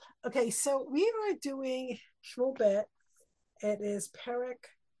Okay, so we are doing Shmuel Bet. It is Perek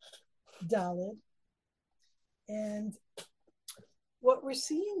Dalid, and what we're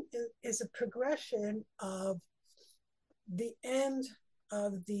seeing is a progression of the end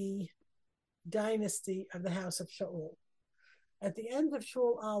of the dynasty of the house of Shaul. At the end of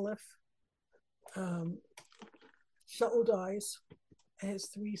Shaul Aleph, um, Shaul dies. His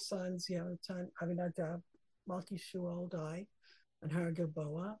three sons, Yonatan, Abinadab, Malki Shaul die on Har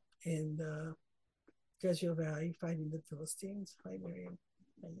Gilboa in the Jezreel Valley fighting the Philistines. Hi, Miriam.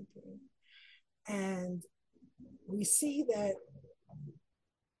 How you doing? And we see that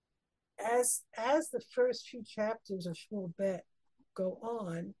as the first few chapters of Shmuel Bet go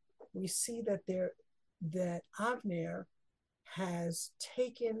on, we see that Avner has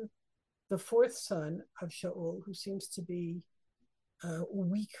taken the fourth son of Shaul, who seems to be a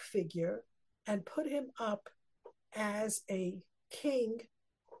weak figure, and put him up as a king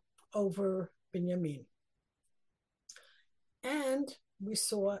over Benjamin. And we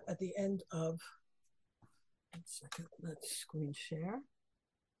saw at the end of, one second, let's screen share.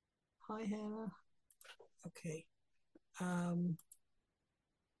 Hi, Hannah. Okay. Yeah.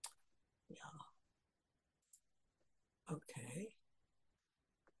 Okay.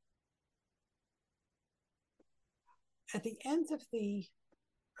 At the end of the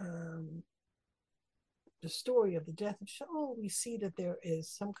story of the death of Shaul, we see that there is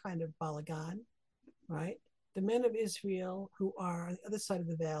some kind of balagan, right? The men of Israel who are on the other side of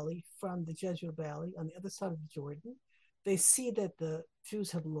the valley from the Jezreel Valley, on the other side of the Jordan, they see that the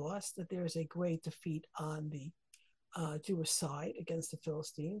Jews have lost, that there is a great defeat on the Jewish side against the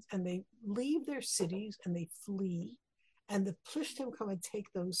Philistines, and they leave their cities and they flee, and the Plishtim come and take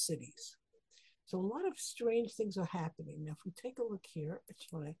those cities. So a lot of strange things are happening. Now, if we take a look here, I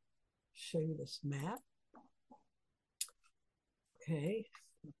just want to show you this map. Okay,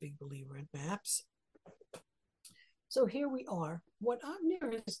 I'm a big believer in maps. So here we are. What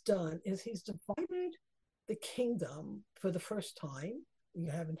Abner has done is he's divided the kingdom for the first time. We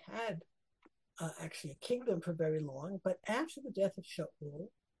haven't had actually a kingdom for very long, but after the death of Shaul,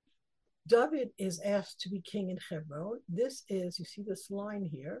 David is asked to be king in Hebron. This is, you see this line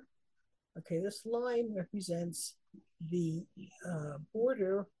here. Okay, this line represents the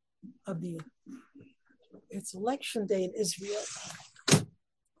border of it's election day in Israel. There's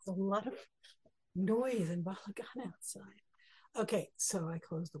a lot of noise and balagan outside. Okay, so I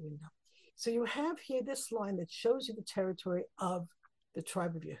closed the window. So you have here this line that shows you the territory of the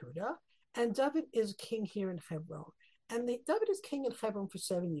tribe of Yehuda, and David is king here in Hebron. And David is king in Hebron for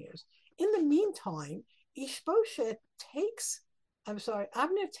 7 years. In the meantime,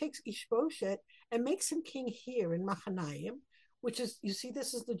 Abner takes Ishbosheth and makes him king here in Mahanaim, which is, you see,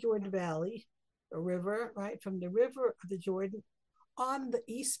 this is the Jordan Valley, a river, right, from the river of the Jordan on the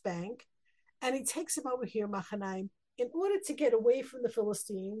east bank. And he takes him over here, Mahanaim, in order to get away from the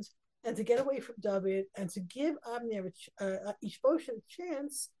Philistines and to get away from David and to give Abner, Ishbosheth, a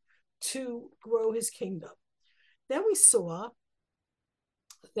chance to grow his kingdom. Then we saw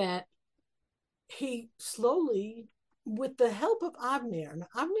that he slowly, with the help of Abner, now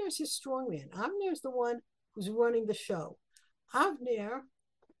Abner is his strong man. Abner is the one who's running the show. Abner,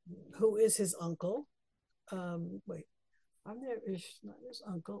 who is his uncle, Abner is not his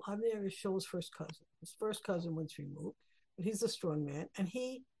uncle. Abner is Shaul's first cousin. His first cousin once removed, but he's a strong man, and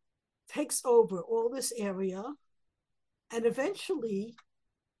he takes over all this area, and eventually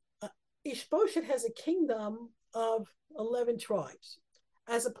Ishbosheth has a kingdom of 11 tribes,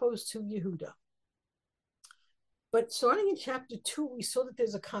 as opposed to Yehuda. But starting in chapter 2, we saw that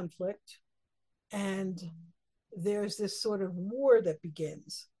there's a conflict, and there's this sort of war that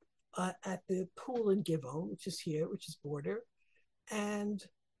begins at the pool in Givon, which is here, which is border. And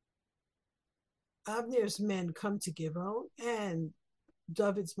Abner's men come to Givon, and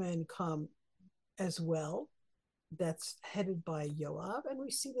David's men come as well. That's headed by Yoav, and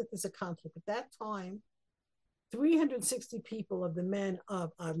we see that there's a conflict. At that time, 360 people of the men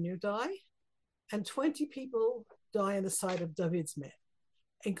of Abner die, and 20 people die on the side of David's men,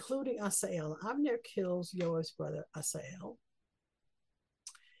 including Asael. Abner kills Yoav's brother Asael.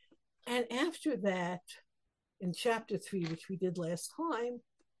 And after that, in chapter 3, which we did last time,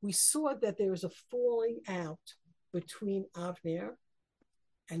 we saw that there was a falling out between Abner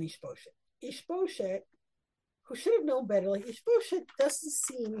and Ishbosheth. Ishbosheth, who should have known better, like Ishbosheth doesn't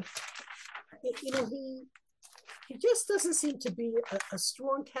seem, he just doesn't seem to be a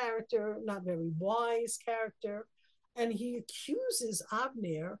strong character, not very wise character. And he accuses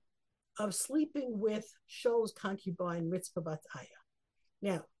Abner of sleeping with Shaul's concubine, Ritzpah bat Aya.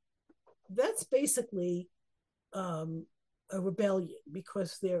 Now, that's basically a rebellion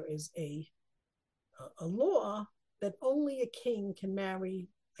because there is a law that only a king can marry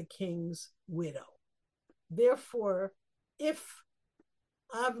a king's widow. Therefore, if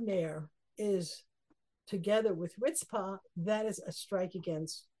Avner is together with Ritzpah, that is a strike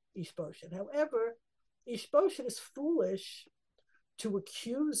against Ishbosheth. However, Ishbosheth is foolish to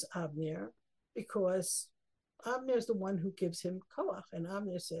accuse Avner because Avner is the one who gives him koach, and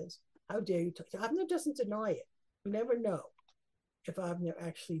Avner says, "How dare you?" Avner doesn't deny it. You never know if Avner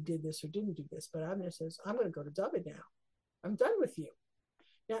actually did this or didn't do this, but Avner says, "I'm going to go to David now. I'm done with you."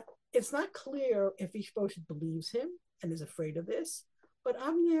 Now, it's not clear if Ishbosheth believes him and is afraid of this, but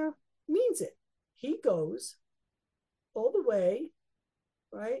Avner means it. He goes all the way,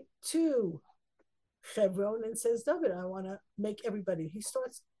 right, to Hebron and says, "David, I want to make everybody." He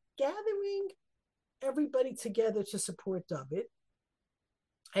starts gathering everybody together to support David.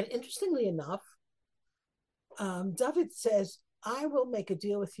 And interestingly enough, David says, "I will make a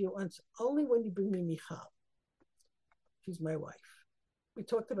deal with you only when you bring me Michal. She's my wife." We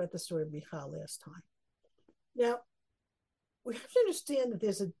talked about the story of Michal last time. Now, we have to understand that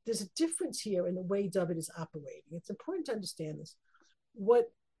there's a difference here in the way David is operating. It's important to understand this.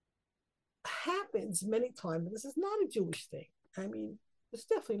 What happens many times, and this is not a Jewish thing. I mean, it's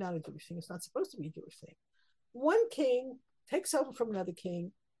definitely not a Jewish thing. It's not supposed to be a Jewish thing. One king takes over from another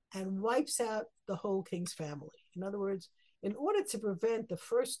king and wipes out the whole king's family. In other words, in order to prevent the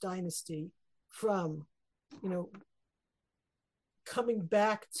first dynasty from, coming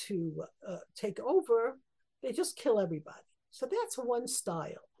back to take over, they just kill everybody. So that's one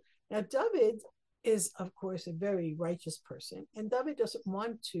style. Now, David is, of course, a very righteous person, and David doesn't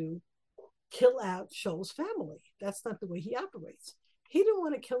want to kill out Shaul's family. That's not the way he operates. He didn't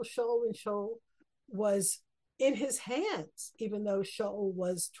want to kill Shaul when Shaul was in his hands, even though Shaul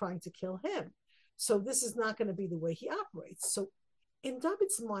was trying to kill him. So this is not going to be the way he operates. So in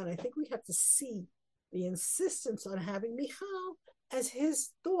David's mind, I think we have to see the insistence on having Michal as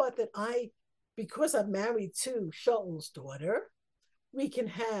his thought that because I'm married to Shaul's daughter, we can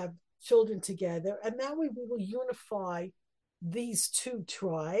have children together, and that way we will unify these two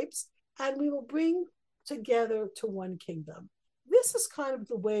tribes, and we will bring together to one kingdom. This is kind of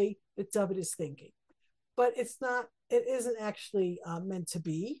the way that David is thinking, but it isn't actually meant to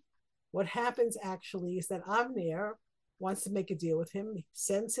be. What happens actually is that Avner wants to make a deal with him. He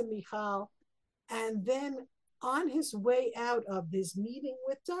sends him Michal, and then on his way out of this meeting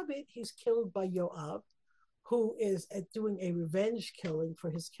with David, he's killed by Yoav, who is doing a revenge killing for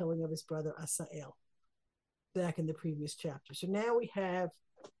his killing of his brother Asael back in the previous chapter. So now we have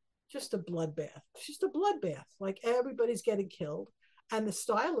just a bloodbath. Just a bloodbath. Like everybody's getting killed, and the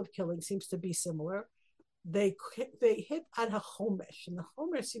style of killing seems to be similar. They hit at a chomesh, and the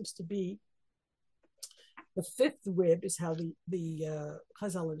chomesh seems to be the fifth rib, is how the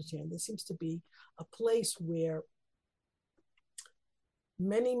Chazal understand. There seems to be a place where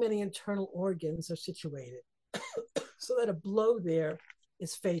many, many internal organs are situated, so that a blow there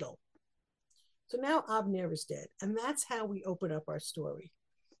is fatal. So now Avner is dead, and that's how we open up our story.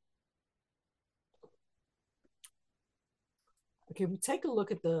 Okay, we take a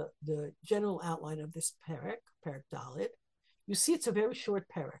look at the general outline of this Perek Dalet. You see it's a very short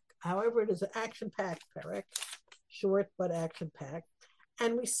Perek. However, it is an action-packed Perek, short but action-packed.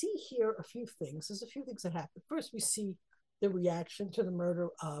 And we see here a few things. There's a few things that happen. First, we see the reaction to the murder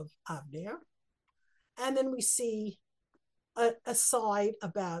of Avner. And then we see a side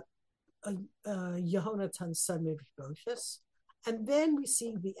about Yehonathan's son, Mephibosheth. And then we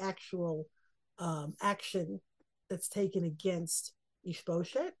see the actual action that's taken against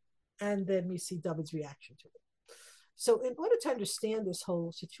Ishbosheth, and then we see David's reaction to it. So in order to understand this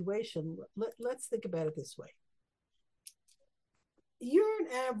whole situation, let's think about it this way. You're an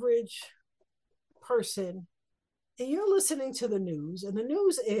average person, and you're listening to the news, and the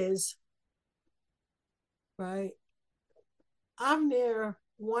news is, right, Avner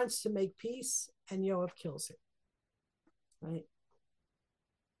wants to make peace, and Yoav kills him, right?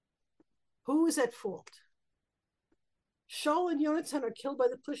 Who is at fault? Shaul and Yonatan are killed by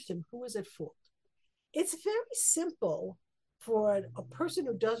the Plishtim. Who is at fault? It's very simple for a person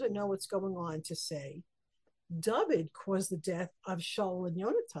who doesn't know what's going on to say, David caused the death of Shaul and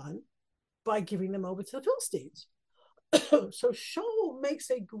Yonatan by giving them over to the Philistines. So Shaul makes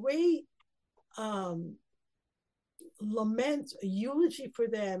a great lament, a eulogy for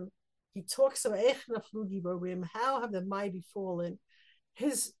them. He talks about how have the mighty fallen.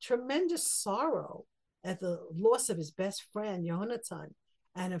 His tremendous sorrow at the loss of his best friend, Yonatan,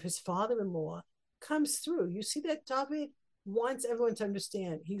 and of his father-in-law comes through. You see that David wants everyone to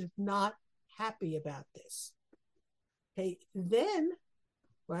understand he's not happy about this. Okay, then,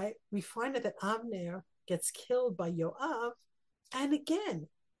 right, we find out that Avner gets killed by Yoav. And again,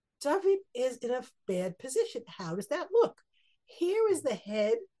 David is in a bad position. How does that look? Here is the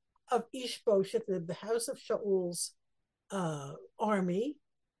head of Ishbosheth, the house of Shaul's army,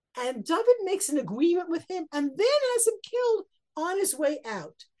 and David makes an agreement with him and then has him killed on his way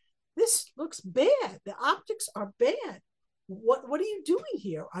out. This looks bad. The optics are bad. What are you doing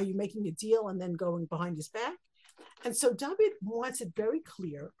here? Are you making a deal and then going behind his back? And so David wants it very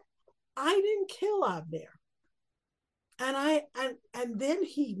clear. I didn't kill Abner. And then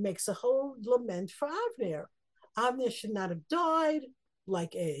he makes a whole lament for Avner. Avner should not have died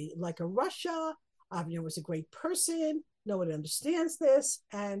like a Russia. Avner was a great person. No one understands this,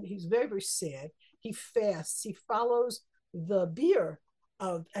 and he's very, very sad. He fasts. He follows the bier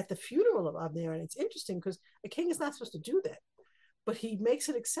of at the funeral of Avner, and it's interesting because a king is not supposed to do that, but he makes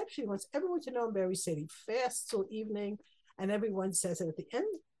an exception. He wants everyone to know I'm very sad. He fasts till evening, and everyone says it at the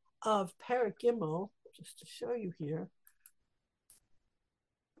end of Perek Gimel. Just to show you here.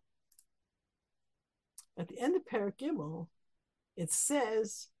 At the end of Perek Gimel, it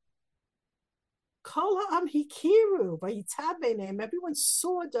says, Kol ha'am hikiru vayitab beineim. Everyone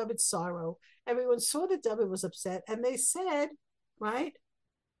saw David's sorrow. Everyone saw that David was upset, and they said, right,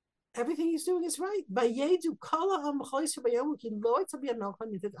 everything he's doing is right. Vayedu kol ha'am choiser bayomu ki lo etabi anocha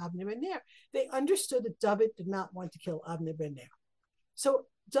nitet Abner ben Ner. They understood that David did not want to kill Abner ben Ner. So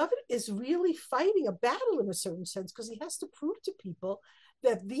David is really fighting a battle in a certain sense because he has to prove to people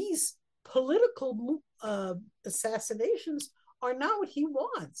that these political assassinations are not what he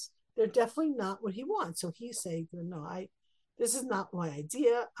wants. They're definitely not what he wants. So he's saying, no, this is not my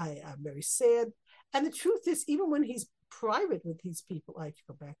idea. I'm very sad. And the truth is, even when he's private with these people, I have to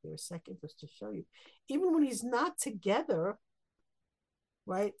go back there a second just to show you, even when he's not together,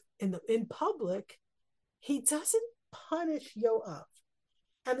 right, in public, he doesn't punish Yoav.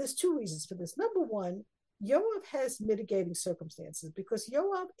 And there's two reasons for this. Number one, Yoav has mitigating circumstances because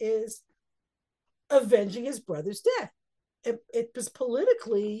Yoav is avenging his brother's death. It was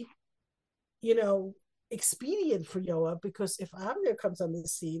politically, expedient for Yoav because if Avner comes on the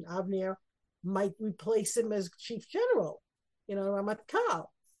scene, Avner might replace him as chief general, Ramatkal.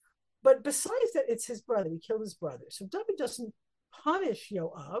 But besides that, it's his brother. He killed his brother. So David doesn't punish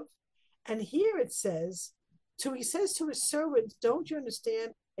Yoav. And here it says, he says to his servants, don't you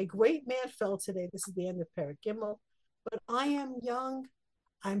understand? A great man fell today. This is the end of Perek Gimel. But I am young.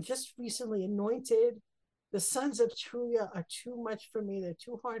 I'm just recently anointed. The sons of Truya are too much for me. They're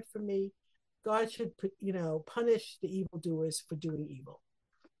too hard for me. God should punish the evildoers for doing evil.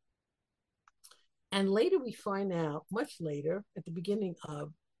 And later we find out, much later, at the beginning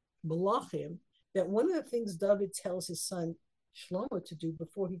of Malachim, that one of the things David tells his son Shlomo to do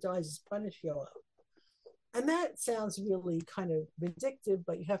before he dies is punish Yoav. And that sounds really kind of vindictive,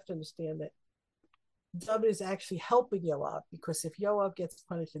 but you have to understand that David is actually helping Yoav because if Yoav gets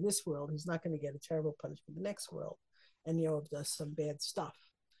punished in this world, he's not going to get a terrible punishment in the next world. And Yoav does some bad stuff.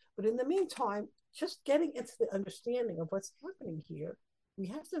 But in the meantime, just getting into the understanding of what's happening here, we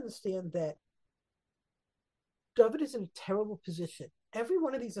have to understand that David is in a terrible position. Every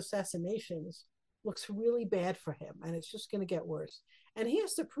one of these assassinations looks really bad for him, and it's just going to get worse. And he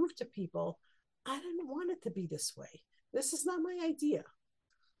has to prove to people, I didn't want it to be this way. This is not my idea.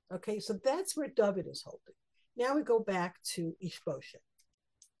 Okay, so that's where David is holding. Now we go back to Ishbosheth.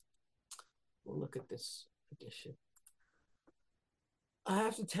 We'll look at this edition. I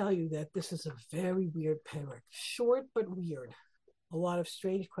have to tell you that this is a very weird perek. Short but weird. A lot of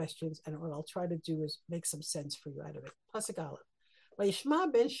strange questions, and what I'll try to do is make some sense for you out of it. Pasuk Aleph.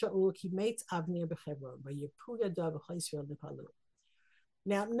 Vayishma ben Shaul ki meit Avner b'Chebron vayipu yadav v'chol Yisrael nipalu.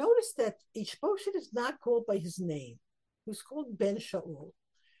 Now, notice that Ishbosheth is not called by his name. He's called Ben Shaul.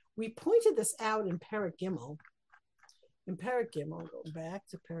 We pointed this out in Perek Gimel. In Perek Gimel, go back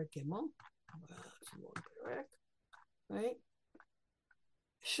to Perek Gimel. Right?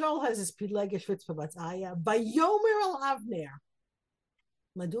 Shaul has his Pilegesh Vitzvah Batzaya. Vayomer al Avner.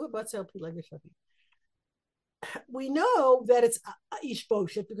 Madua Batzel Pilegesh Avi. We know that it's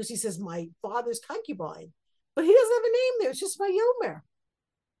Ishbosheth because he says, my father's concubine. But he doesn't have a name there. It's just Vayomer.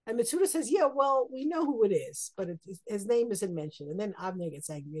 And Mitsuda says, yeah, well, we know who it is, but his name isn't mentioned. And then Avner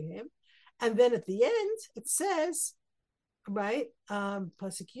gets angry at him. And then at the end, it says, right,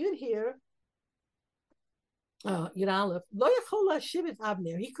 Pasuk Yud here, Yud Aleph, Lo yachol lashiv et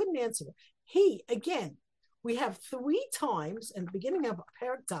Avner. He couldn't answer it. He, again, we have 3 times in the beginning of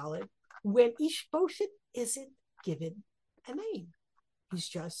Perek Dalet when Ishbosheth isn't given a name. He's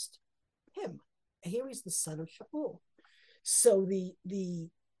just him. And here he's the son of Shapell. So the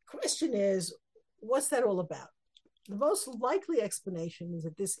question is, what's that all about? The most likely explanation is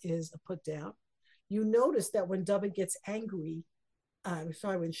that this is a put down. You notice that when David gets angry, when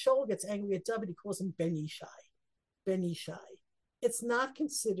Shaul gets angry at David, he calls him Ben Yishai. Ben Yishai. It's not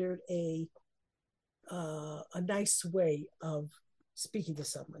considered a nice way of speaking to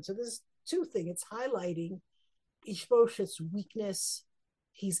someone. So there's two things. It's highlighting Ishbosheth's weakness.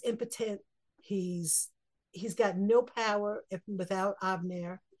 He's impotent. He's got no power without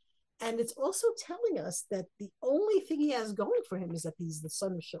Avner. And it's also telling us that the only thing he has going for him is that he's the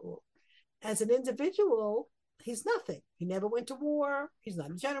son of Shaul. As an individual, he's nothing. He never went to war. He's not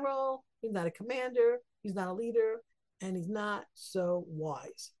a general. He's not a commander. He's not a leader. And he's not so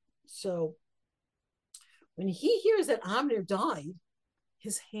wise. So when he hears that Avner died,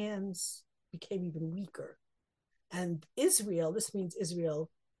 his hands became even weaker. And Israel, this means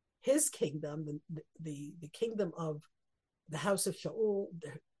Israel, his kingdom, the kingdom of the house of Shaul,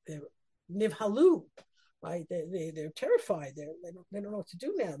 they're nivhalu, right? They're terrified. They don't know what to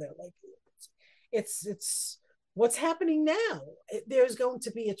do now. They're like, it's what's happening now. There's going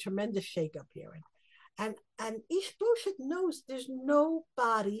to be a tremendous shakeup here, and Ishbosheth knows there's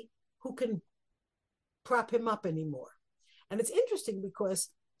nobody who can prop him up anymore. And it's interesting because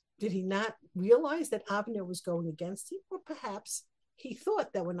did he not realize that Avner was going against him, or perhaps he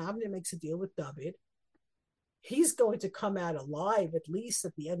thought that when Avner makes a deal with David, he's going to come out alive, at least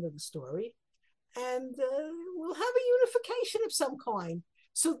at the end of the story, and we'll have a unification of some kind.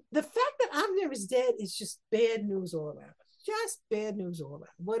 So the fact that Avner is dead is just bad news all around. Just bad news all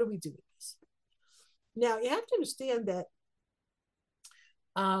around. What do we do with this? Now, you have to understand that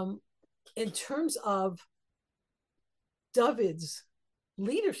in terms of David's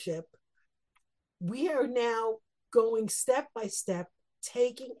leadership, we are now going step by step,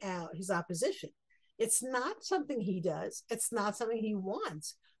 taking out his opposition. It's not something he does. It's not something he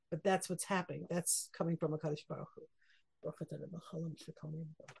wants, but that's what's happening. That's coming from HaKadosh Baruch Hu.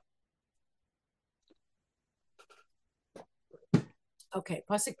 Okay,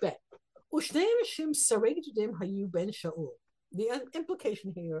 pasuk bet. The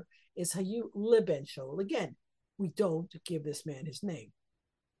implication here is hayu leben Shaul. Again, we don't give this man his name.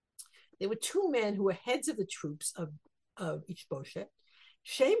 There were two men who were heads of the troops of Ishbosheth.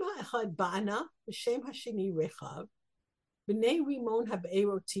 Shem ha'echad ba'ana, v'shem ha'sheni rechav. B'nei rimon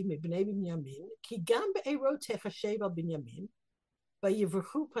ha'be'eroti meb'nei Binyamin, ki gam be'erot hechashev al Binyamin,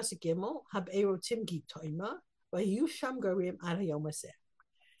 v'yivruchu pasuk gimel ha'be'erotim gitoima, v'yu sham garim ad hayom hazeh.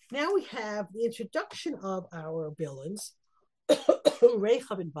 Now we have the introduction of our villains,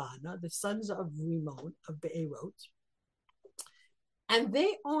 Rechav and Ba'ana, the sons of Rimon, of Be'erot. And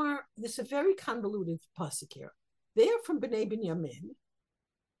they are, this is a very convoluted pasuk here. They are from B'nai Binyamin.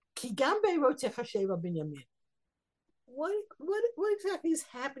 Ki gam Be'erot hechashev al Binyamin. What exactly is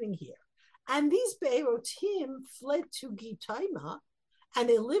happening here? And these Be'erotim fled to Gitaima, and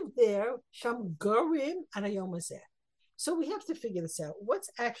they lived there, Sham Garim and Hayom hazeh. So we have to figure this out. What's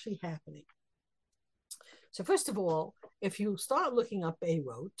actually happening? So first of all, if you start looking up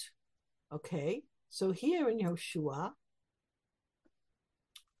Beirut, okay, so here in Yoshua,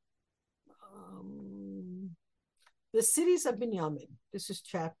 the cities of Binyamin, this is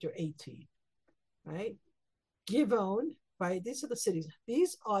chapter 18, right? Givon, right? These are the cities.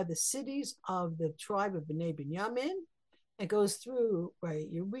 These are the cities of the tribe of Bnei Binyamin. It goes through, right,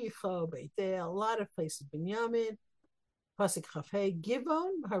 Yericho, Beit El, a lot of places, Binyamin, Pasuk Chafei,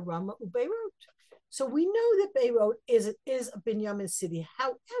 Givon, Harama, Beirut. So we know that Beirut is a Binyamin city.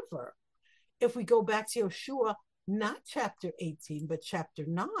 However, if we go back to Yoshua, not chapter 18, but chapter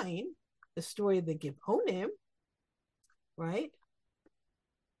 9, the story of the Givonim, right?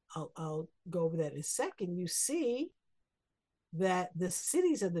 I'll go over that in a second. You see that the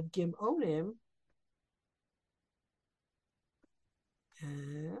cities of the Givonim,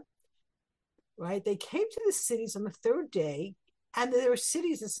 right? They came to the cities on the third day, and there were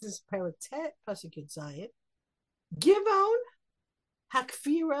cities. This is Perek pasuk Yud Zayin, Givon,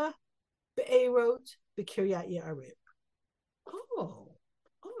 Hakfira, Be'erot, Bekiryat Ye'arim. Oh,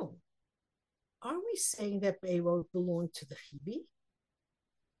 are we saying that Beirut belonged to the Chibi?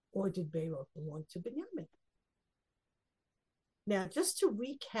 Or did Beirut belong to Binyamin? Now, just to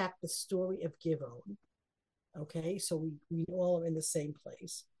recap the story of Givon, okay, so we all are in the same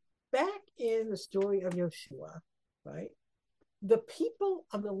place. Back in the story of Yoshua, right, the people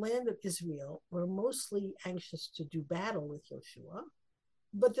of the land of Israel were mostly anxious to do battle with Yoshua,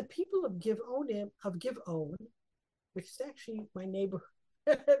 but the people of Givon, which is actually my neighbor,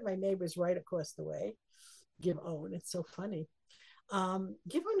 my neighbor's right across the way, Givon, it's so funny.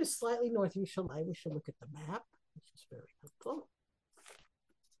 Givon is slightly north of Yerushalayim. We should look at the map, which is very helpful.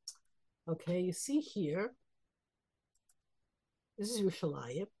 Okay, you see here This is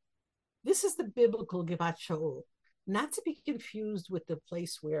Yerushalayim. This is the biblical Givat Shaul, not to be confused with the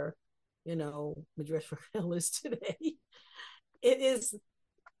place where, Midrash Rachel is today. It is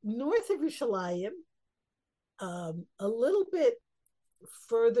north of Yerushalayim, a little bit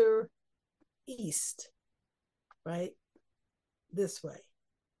further east, right? This way.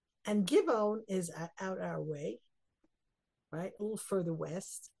 And Givon is out our way, right? A little further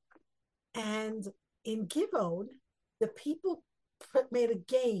west. And in Givon, the people made a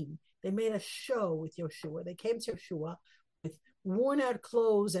game. They made a show with Yoshua. They came to Yoshua with worn out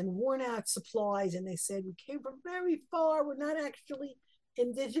clothes and worn out supplies. And they said, we came from very far. We're not actually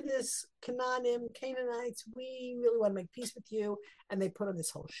indigenous Canaanim, Canaanites. We really want to make peace with you. And they put on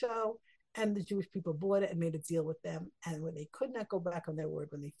this whole show. And the Jewish people bought it and made a deal with them. And when they could not go back on their word,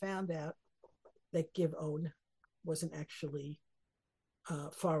 when they found out that Givon wasn't actually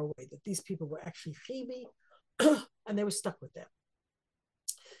far away, that these people were actually Phoebe, and they were stuck with them.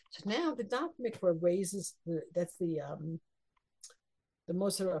 So now the Daf Mikvah raises, that's the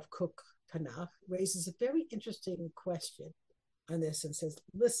Moser of Cook Tanakh, raises a very interesting question on this and says,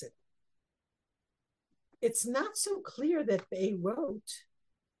 listen, it's not so clear that Beirut,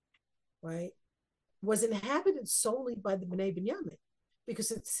 right, was inhabited solely by the Bnei Binyamin,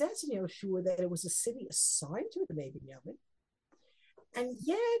 because it says in Yoshua that it was a city assigned to the Bnei Binyamin, and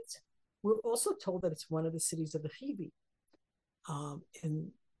yet we're also told that it's one of the cities of the Phoebe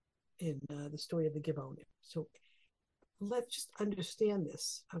in the story of the Gibeonim. So let's just understand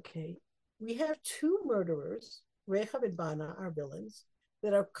this, okay? We have two murderers, Rechav and Bana, our villains,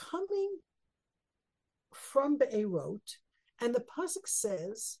 that are coming from Be'erot, and the pasuk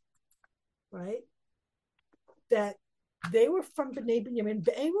says, right, that they were from Bnei Binyamin.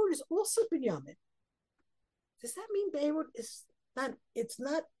 Be'erot is also Binyamin. Does that mean Be'erot is not? It's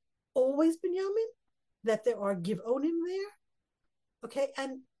not always Binyamin. That there are Givonim there, okay?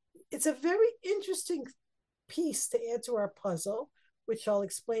 And it's a very interesting piece to add to our puzzle, which I'll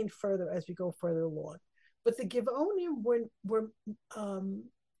explain further as we go further along. But the Givonim were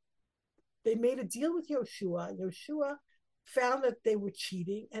they made a deal with Yoshua. Yoshua found that they were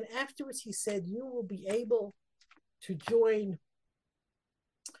cheating, and afterwards he said, you will be able to join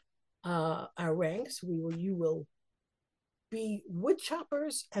our ranks. You will be wood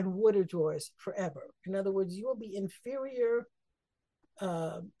choppers and water drawers forever. In other words, you will be inferior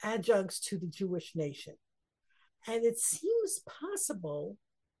adjuncts to the Jewish nation. And it seems possible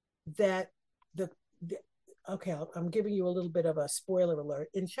that I'm giving you a little bit of a spoiler alert.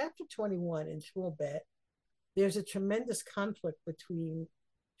 In chapter 21 in Shmuel Bet, there's a tremendous conflict between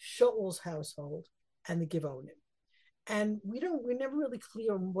Shaul's household and the Givonim. And we're never really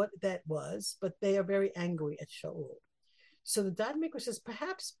clear on what that was, but they are very angry at Shaul. So the Dad Mikra says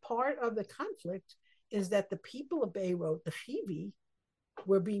perhaps part of the conflict is that the people of Beirut, the Phoebe,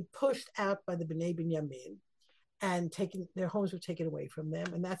 were being pushed out by the Bnei Binyamin and their homes were taken away from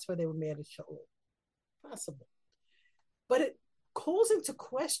them, and that's why they were mad at Shaul. Possible. But it calls into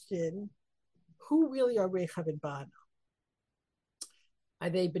question who really are Rechav and Bana. Are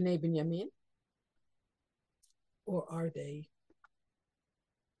they Bnei Binyamin? Or are they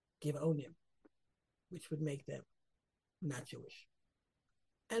Givonim, which would make them not Jewish?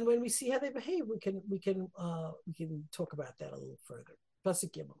 And when we see how they behave, we can talk about that a little further.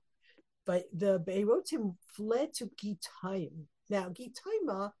 Pasuk Gimel. But the Beirotim fled to Gitayim. Now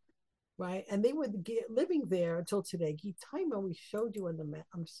Gitayim, right, and they were living there until today. Gitayim, we showed you on the map.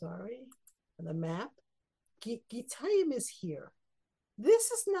 I'm sorry, on the map. Gitayim is here.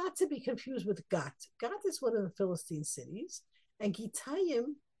 This is not to be confused with Gat. Gat is one of the Philistine cities, and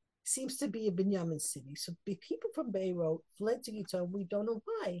Gitayim seems to be a Binyamin city. So people from Beirut fled to Gitayim. We don't know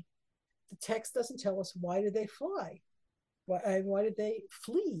why. The text doesn't tell us why did they fly. Why did they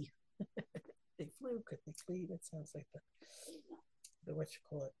flee? They flew. Could they flee? That sounds like the what you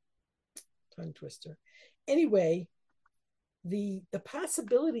call it, tongue twister. Anyway, the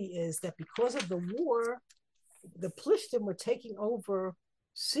possibility is that because of the war, the Plishtim were taking over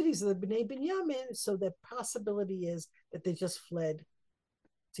cities of the Bnei Binyamin, so the possibility is that they just fled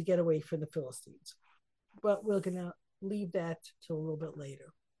to get away from the Philistines. But we're going to leave that till a little bit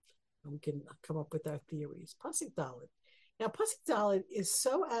later, and we can come up with our theories. Pasuk Dalet. Now, Pasuk Dalet is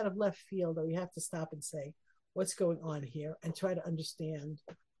so out of left field that we have to stop and say, what's going on here, and try to understand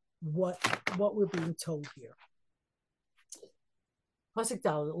what we're being told here. Pasuk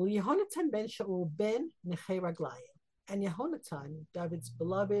Dalet. Yehonatan ben Shaul ben Nechei Raglayim. And Yehonatan, David's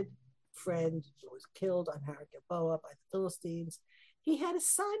beloved friend, who was killed on Har Gilboa by the Philistines, he had a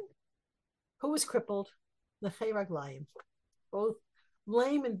son who was crippled, Nechei Raglayim, both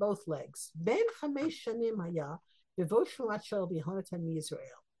lame in both legs. Ben Chamesh Shanim Haya He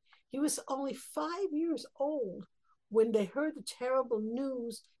was only 5 years old when they heard the terrible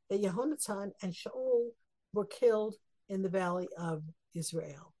news that Yehonatan and Shaul were killed in the valley of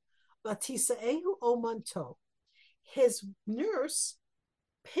Israel. Batisaehu omanto. His nurse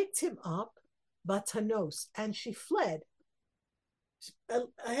picked him up, batanos, and she fled.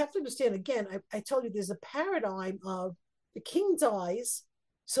 I have to understand again, I told you there's a paradigm of the king dies,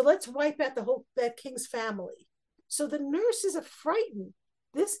 so let's wipe out that king's family. So the nurses are frightened.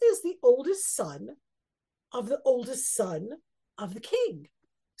 This is the oldest son of the oldest son of the king.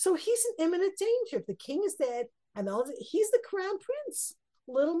 So he's in imminent danger. If the king is dead, and he's the crown prince,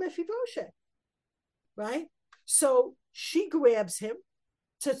 little Mephibosheth, right? So she grabs him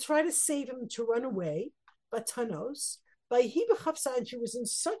to try to save him to run away, but Tanos, by and she was in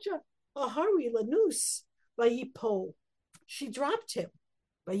such a hurry, Lanus, by Yipol, she dropped him,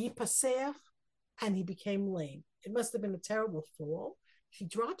 by Yipaser, and he became lame. It must have been a terrible fall. She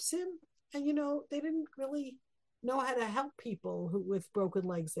drops him, and they didn't really know how to help people with broken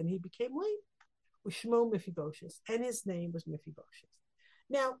legs, and he became lame. With Shmuel Mephibosheth, and his name was Mephibosheth.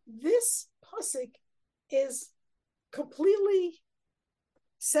 Now, this pasuk is completely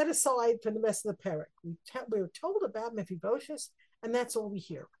set aside from the rest of the Perek. We were told about Mephibosheth, and that's all we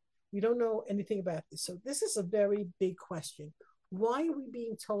hear. We don't know anything about this. So this is a very big question. Why are we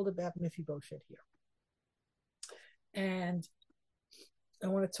being told about Mephibosheth here? And I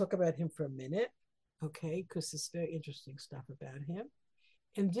want to talk about him for a minute, okay, because there's very interesting stuff about him.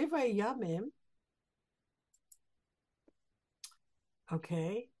 In Divrei Yamim,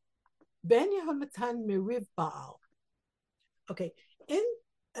 okay, Ben Yehonatan Meriv Baal. Okay,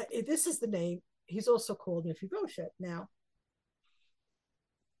 this is the name. He's also called Mephibosheth. Now,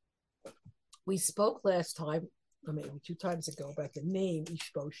 we spoke last time, or maybe 2 times ago, about the name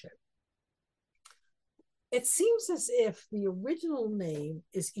Ishbosheth. It seems as if the original name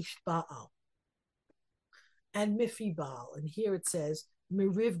is Ishbaal and Mifibal, and here it says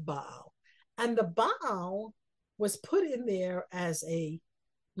Meriv Baal, and the Baal was put in there as a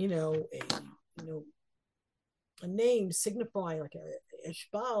name signifying like a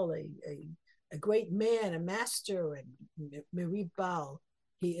Shapell, a great man, a master, and Meriv Baal.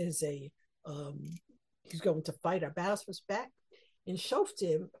 He is he's going to fight our battles for us back. In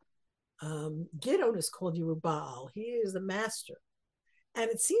Shoftim, Gidon is called Yerubbaal. He is the master. And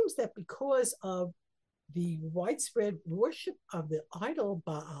it seems that because of the widespread worship of the idol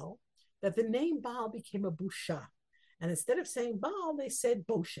Baal, that the name Baal became a busha. And instead of saying Baal, they said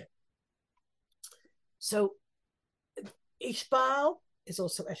Boshet. So Ishbaal is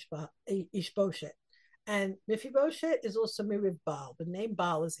also Ishboshet. And Mephibosheth is also Meriv Baal. The name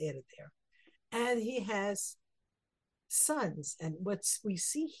Baal is added there. And he has sons. And what we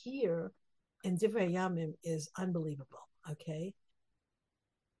see here in Divrei Yamim is unbelievable, okay?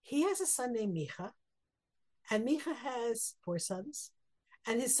 He has a son named Micha, and Micha has 4 sons,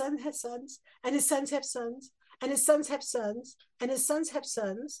 and his son has sons, and his sons have sons, and his sons have sons, and his sons have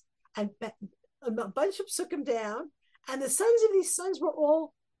sons, and a bunch of psukim down, and the sons of these sons were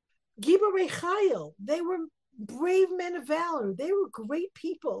all Giborei Chayil. They were brave men of valor. They were great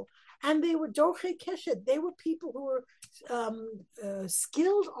people, and they were Dorchei Keshet. They were people who were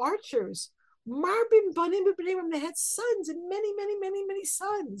skilled archers. Marbim Banim B'Bnei, they had sons, and many, many, many, many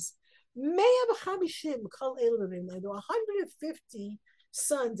sons. There were 150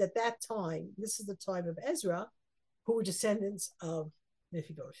 sons at that time. This is the time of Ezra, who were descendants of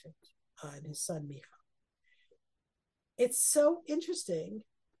Mephibosheth and his son Micha. It's so interesting,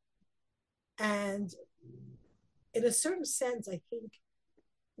 and in a certain sense, I think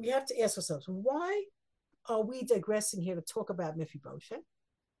we have to ask ourselves, why are we digressing here to talk about Mephibosheth?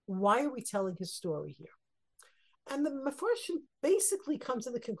 Why are we telling his story here? And the Mefarshim basically comes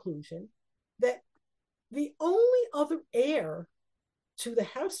to the conclusion that the only other heir to the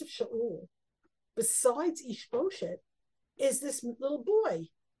house of Shaul, besides Ishbosheth, is this little boy.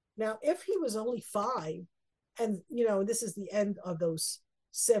 Now, if he was only 5, and this is the end of those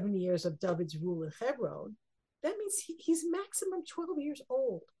 7 years of David's rule in Hebron, that means he's maximum 12 years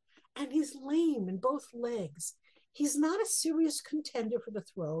old, and he's lame in both legs. He's not a serious contender for the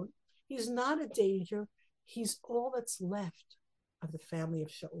throne. He's not a danger. He's all that's left of the family of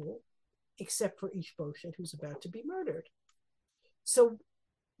Shaul, except for Ishbosheth, who's about to be murdered. So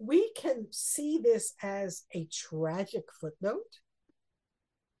we can see this as a tragic footnote,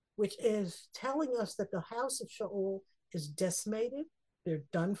 which is telling us that the house of Shaul is decimated. They're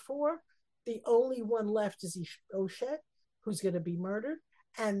done for. The only one left is Ishbosheth, who's going to be murdered,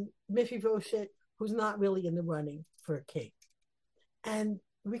 and Mephibosheth, who's not really in the running for a king. And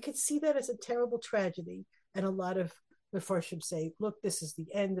we could see that as a terrible tragedy, And a lot of Mefarshim say, look, this is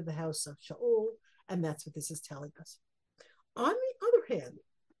the end of the house of Shaul, and that's what this is telling us. On the other hand,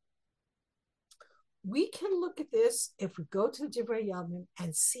 we can look at this if we go to the Divrei Yamim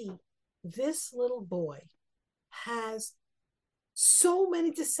and see this little boy has so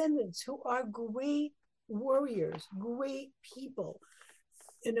many descendants who are great warriors, great people,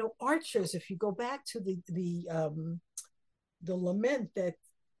 archers. If you go back to the lament that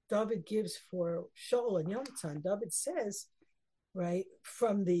David gives for Shaul and Yonatan, David says, right,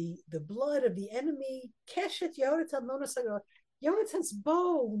 from the blood of the enemy, Keshet Yonatan, Yonatan's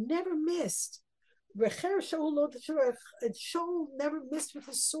bow never missed. Shaul never missed with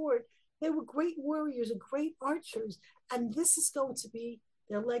his sword. They were great warriors and great archers, and this is going to be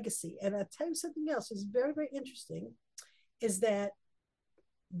their legacy. And I'll tell you something else that's very, very interesting, is that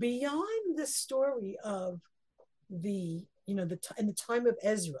beyond the story of in the time of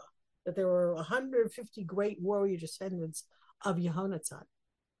Ezra, that there were 150 great warrior descendants of Yehonatan.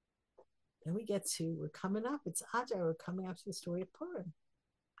 Then we're coming up, it's Adar, we're coming up to the story of Purim.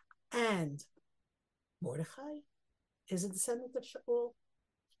 And Mordechai is a descendant of Shaul,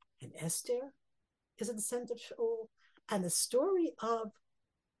 and Esther is a descendant of Shaul. And the story of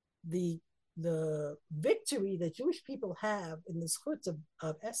the victory that Jewish people have in the schutz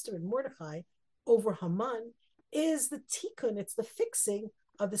of Esther and Mordechai over Haman is the tikkun, it's the fixing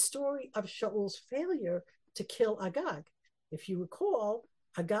of the story of Shaul's failure to kill Agag. If you recall,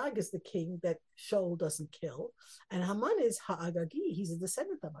 Agag is the king that Shaul doesn't kill, and Haman is Ha'agagi, he's a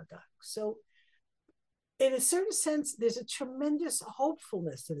descendant of Agag. So in a certain sense, there's a tremendous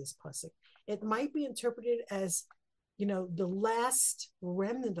hopefulness to this pasuk. It might be interpreted as, the last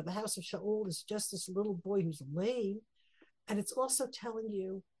remnant of the house of Shaul is just this little boy who's lame. And it's also telling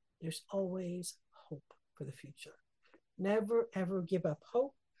you there's always hope for the future. Never, ever give up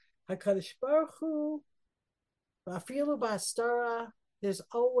hope. HaKadosh Baruch Hu, Ba'afilu Ba'astara, there's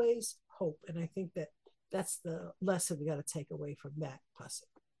always hope. And I think that's the lesson we got to take away from that pasuk.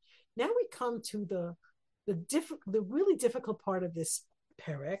 Now we come to the really difficult part of this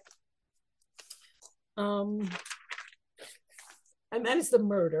Perek, and that is the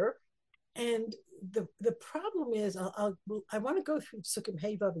murder. And the problem is, I want to go through Sukkim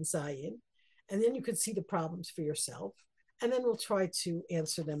Hey Vav and Zayin, and then you can see the problems for yourself, and then we'll try to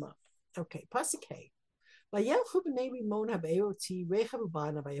answer them up. Okay, Pasuk Hey. Vayelchu b'nei Rimon habeiroti rechav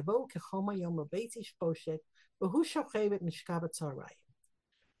ubana vayavo kechoma yom beit Ishboshet v'hu shochev et mishkav tzarayim.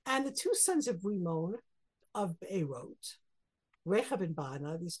 And the two sons of Rimon of Beirut, Rechav and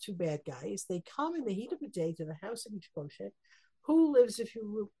Bana, these two bad guys, they come in the heat of the day to the house of Ishboshet, who lives, if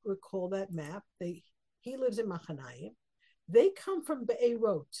you recall that map, he lives in Machanayim. They come from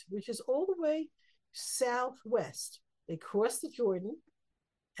Beirut, which is all the way southwest. They cross the Jordan,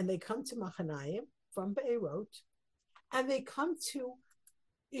 and they come to Machanayim from Beirut, and they come to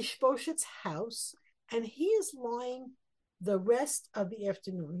Ishboshet's house, and he is lying the rest of the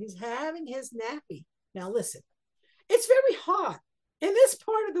afternoon. He's having his nappy. Now listen, it's very hot in this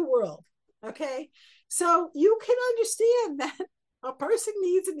part of the world, okay? So you can understand that a person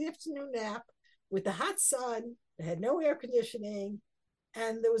needs an afternoon nap with the hot sun, that had no air conditioning,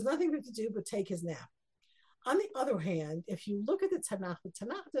 and there was nothing to do but take his nap. On the other hand, if you look at the Tanakh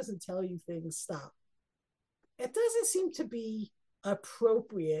doesn't tell you things stop. It doesn't seem to be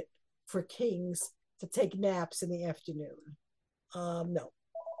appropriate for kings to take naps in the afternoon. No.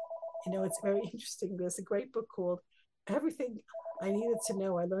 It's very interesting. There's a great book called Everything I Needed to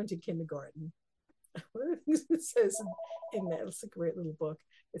Know I Learned in Kindergarten. One of the things it says in that, it's a great little book.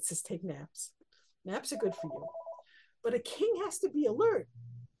 It says take naps. Naps are good for you. But a king has to be alert.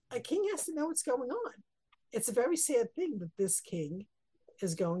 A king has to know what's going on. It's a very sad thing that this king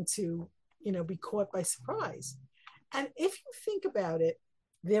is going to, be caught by surprise. And if you think about it,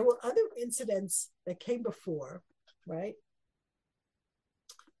 there were other incidents that came before, right?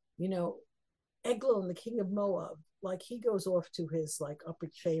 Eglon, the king of Moab, like he goes off to his upper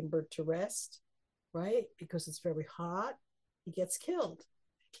chamber to rest, right? Because it's very hot. He gets killed.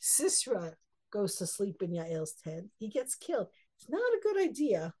 Sisera goes to sleep in Yael's tent. He gets killed. It's not a good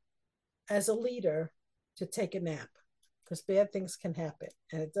idea as a leader to take a nap because bad things can happen.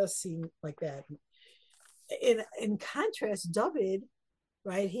 And it does seem like that. In contrast, David,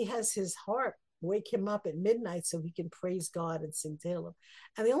 right, he has his heart wake him up at midnight so he can praise God and sing Tehillim.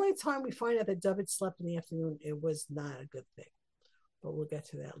 And the only time we find out that David slept in the afternoon, it was not a good thing. But we'll get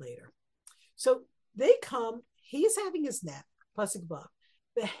to that later. So they come, he's having his nap, Pasuk Vav.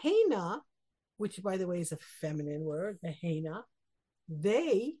 Behena, which by the way is a feminine word, Behena,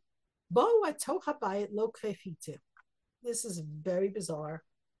 they, Bo atoch habayit lo krefitim. This is very bizarre,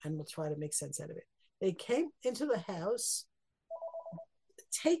 and we'll try to make sense out of it. they came into the house,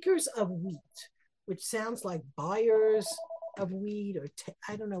 takers of wheat, which sounds like buyers of wheat, or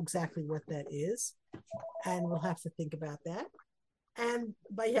I don't know exactly what that is, and we'll have to think about that. And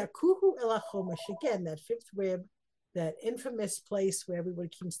by Yakuhu Elachomash, again, that fifth rib, that infamous place where everybody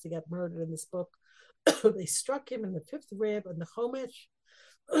seems to get murdered in this book, they struck him in the fifth rib and the Chomesh.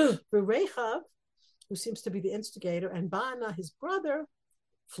 Rechav, who seems to be the instigator, and Baana, his brother,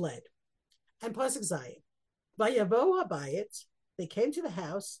 fled. And Pasuk Zayin, Vayavo Habayit, they came to the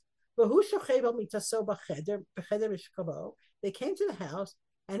house. They came to the house,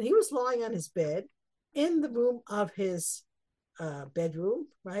 and he was lying on his bed in the room of his bedroom,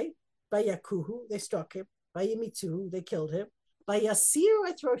 right? By Yakuhu, they struck him. By Yimituhu, they killed him. By Yasir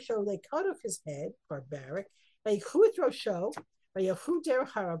et Rosho, they cut off his head, barbaric. By Yachu et Rosho, by Yahu der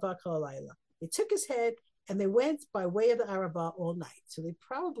Harava Kalayla. They took his head and they went by way of the Arava all night. So they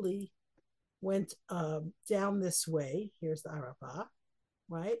probably went down this way. Here's the Arava,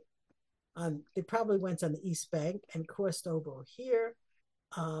 right? They probably went on the east bank and crossed over here,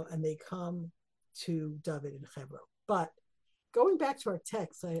 and they come to David and Hebron. But going back to our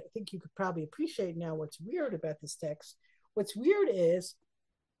text, I think you could probably appreciate now what's weird about this text. What's weird is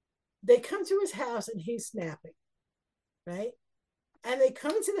they come to his house and he's snapping, right? And they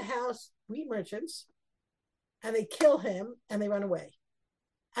come into the house, wheat merchants, and they kill him and they run away.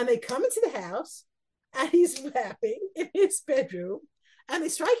 And they come into the house and he's napping in his bedroom, and they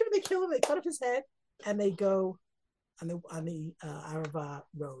strike him and they kill him, they cut off his head, and they go on the Arava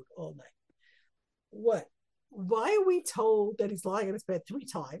road all night. What? Why are we told that he's lying in his bed 3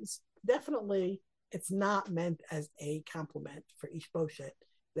 times? Definitely, it's not meant as a compliment for Ishbosheth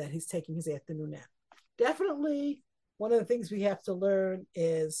that he's taking his afternoon nap. Definitely, one of the things we have to learn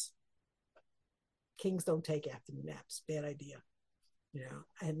is kings don't take afternoon naps. Bad idea,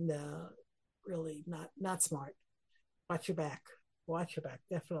 and really not smart. Watch your back.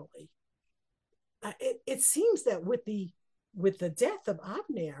 Definitely. It seems that with the death of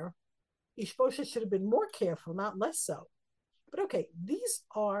Abner, Ishbosheth should have been more careful, not less so. But okay, these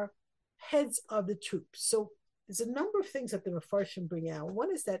are heads of the troops. So there's a number of things that the Mefarshim bring out.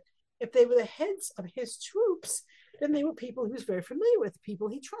 One is that if they were the heads of his troops, then they were people he was very familiar with, people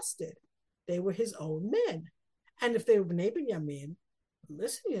he trusted. They were his own men. And if they were Bnei Binyamin,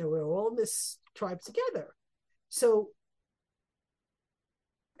 listen, we're all in this tribe together. So,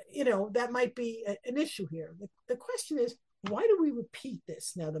 that might be an issue here. The question is, why do we repeat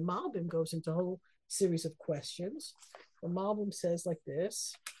this? Now, the Malbim goes into a whole series of questions. The Malbim says like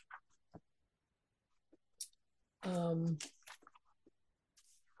this.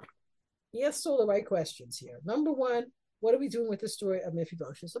 He asked all the right questions here. Number one, what are we doing with the story of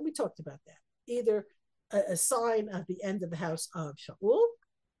Mephibosheth? So we talked about that. Either a sign of the end of the house of Shaul,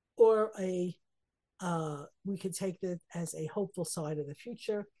 or we could take it as a hopeful sign of the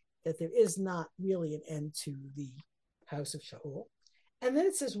future, that there is not really an end to the house of Shaul. And then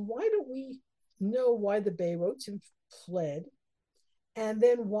it says, why don't we know why the Beirotim fled? And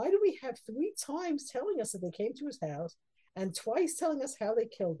then why do we have 3 times telling us that they came to his house and twice telling us how they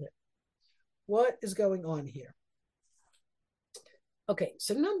killed him? What is going on here? Okay,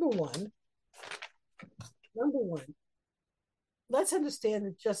 so number one, let's understand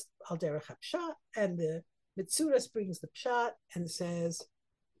that just al derech hapshat, and the Mitzudas brings the pshat and says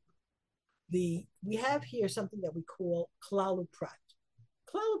we have here something that we call klalu prat.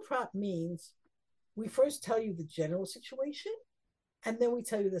 Klalu prat means we first tell you the general situation, and then we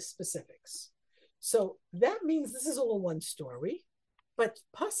tell you the specifics. So that means this is all one story, but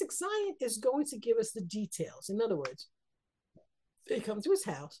Pasuk Zayin is going to give us the details. In other words, they come to his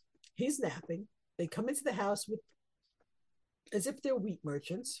house, he's napping, they come into the house as if they're wheat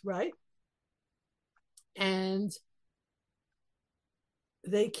merchants, right? And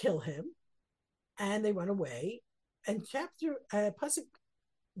they kill him, and they run away. And Pasuk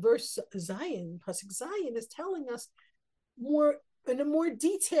Zayin is telling us in a more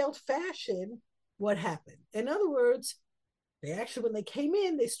detailed fashion what happened. In other words, when they came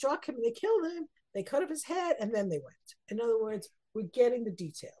in, they struck him, they killed him, they cut off his head, and then they went. In other words, we're getting the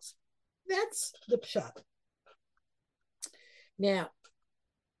details. That's the pshat. Now,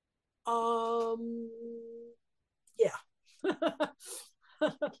 yeah.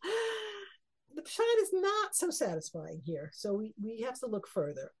 The pshat is not so satisfying here. So we have to look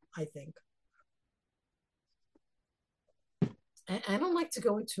further, I think. I don't like to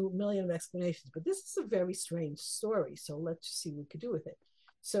go into a million of explanations, but this is a very strange story. So let's see what we could do with it.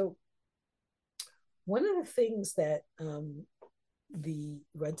 So one of the things that the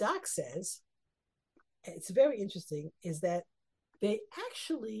Radak says, it's very interesting, is that they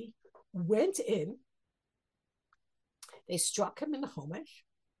actually went in They struck him in the Homesh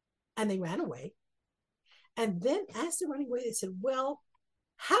and they ran away. And then as they're running away, they said, well,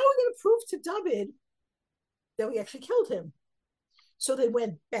 how are we going to prove to David that we actually killed him? So they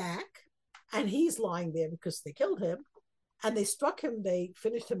went back and he's lying there because they killed him. And they struck him, they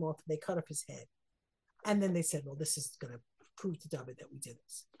finished him off, and they cut off his head. And then they said, well, this is going to prove to David that we did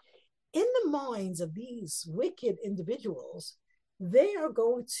this. In the minds of these wicked individuals, they are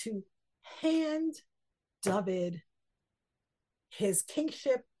going to hand David his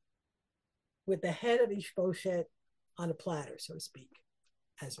kingship with the head of Ishbosheth on a platter, so to speak,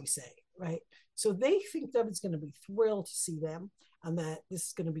 as we say, right? So they think David's going to be thrilled to see them and that this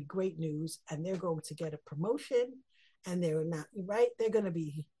is going to be great news and they're going to get a promotion and they're not, right? They're going to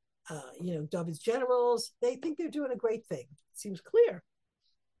be, David's generals. They think they're doing a great thing. It seems clear,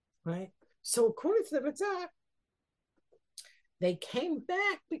 right? So according to the Rebbetzin, they came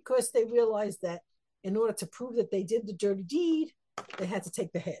back because they realized that in order to prove that they did the dirty deed, they had to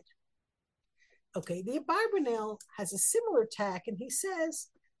take the head. Okay, the Abarbanel has a similar attack, and he says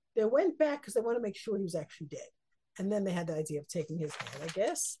they went back because they want to make sure he was actually dead. And then they had the idea of taking his head, I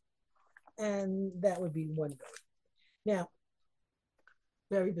guess. And that would be one go. Now,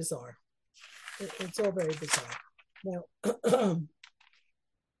 very bizarre. It's all very bizarre. Now,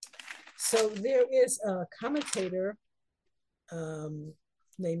 so there is a commentator named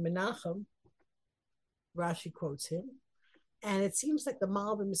Menachem. Rashi quotes him. And it seems like the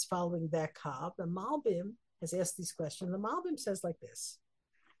Malbim is following that Kav. The Malbim has asked these questions. The Malbim says like this.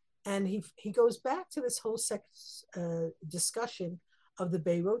 And he goes back to this whole discussion of the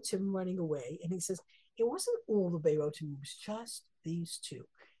Beirotim running away. And he says, it wasn't all the Beirotim, it was just these two.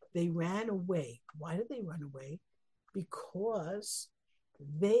 They ran away. Why did they run away? Because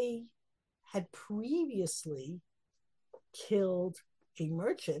they had previously killed a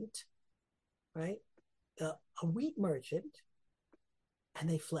merchant, right? A wheat merchant, and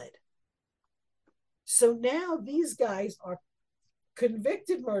they fled. So now these guys are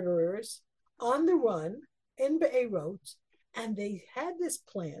convicted murderers on the run in Be'erot, and they had this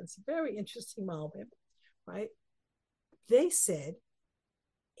plan. It's a very interesting Malbim, right? They said,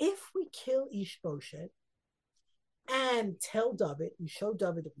 if we kill Ishbosheth and tell David, we show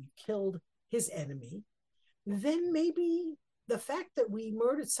David that we killed his enemy, then maybe the fact that we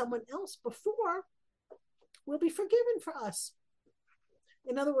murdered someone else before will be forgiven for us.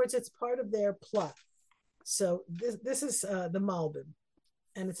 In other words, it's part of their plot. So this is the Malbim,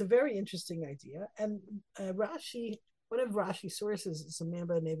 and it's a very interesting idea. And Rashi, one of Rashi's sources is a man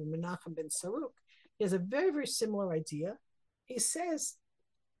by the name of Menachem ben Saruk. He has a very, very similar idea. He says,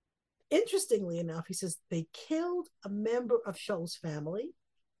 interestingly enough, he says they killed a member of Shaul's family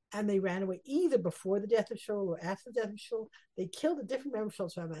and they ran away either before the death of Shaul or after the death of Shaul. They killed a different member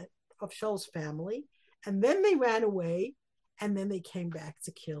of Shaul's family, and then they ran away, and then they came back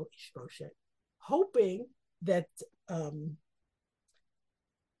to kill Ishbosheth, hoping that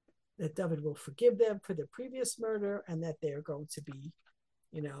that David will forgive them for their previous murder and that they're going to be,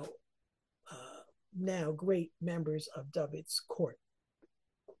 now great members of David's court.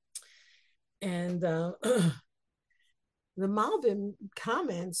 And the Malbim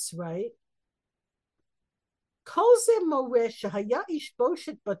comments, right? Kol ze moreh shehaya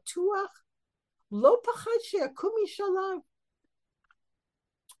Ishbosheth batuach lo pachad sheyakum mishalav.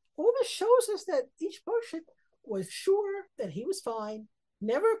 All this shows us that Ishbosheth was sure that he was fine.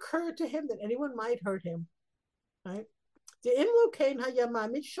 Never occurred to him that anyone might hurt him. Right?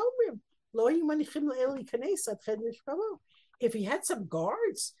 If he had some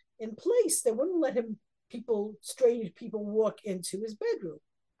guards in place, they wouldn't let him strange people walk into his bedroom.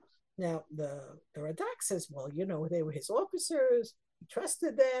 Now the Radak says, well, they were his officers. He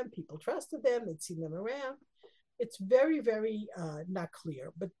trusted them. People trusted them. They'd seen them around. It's very, very not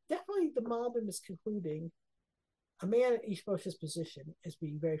clear, but definitely the Malbim is concluding a man in Ishbosheth's position is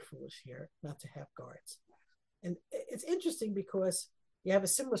being very foolish here not to have guards. And it's interesting because you have a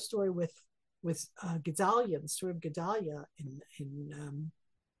similar story with Gedaliah, the story of Gedaliah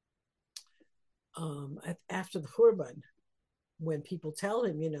after the Hurban, when people tell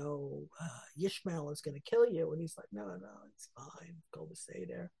him, Yishmael is going to kill you, and he's like, no, it's fine, go to stay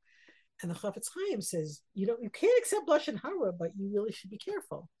there. And the Chafetz Chaim says, you can't accept Lashon Hara, but you really should be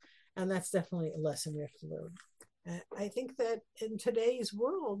careful. And that's definitely a lesson we have to learn. I think that in today's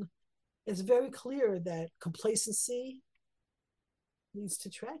world, it's very clear that complacency leads to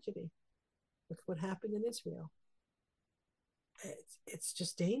tragedy. Look what happened in Israel. It's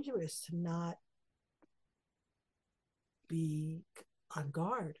just dangerous to not be on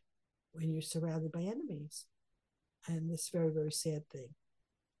guard when you're surrounded by enemies. And this very, very sad thing.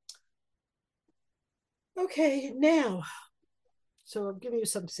 Okay, now, so I'm giving you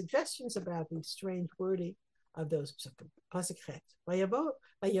some suggestions about the strange wording of those pasuk chet. Vayaviu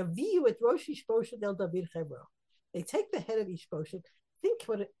et Rosh Ishboshet el David Chevro. They take the head of Ishboshet. Think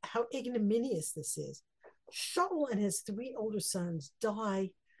how ignominious this is. Shaul and his three older sons die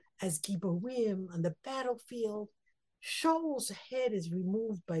as Giborim on the battlefield. Shaul's head is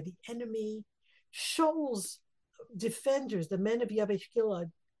removed by the enemy. Shaul's defenders, the men of Yabesh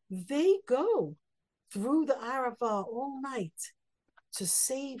Gilad, they go through the Arava all night to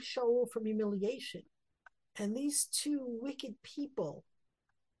save Shaul from humiliation. And these two wicked people,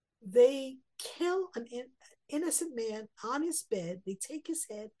 they kill an innocent man on his bed, they take his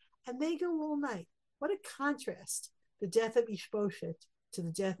head, and they go all night. What a contrast, the death of Ishbosheth to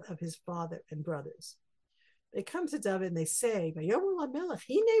the death of his father and brothers. They come to David and they say,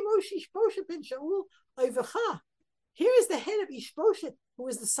 here is the head of Ishbosheth, who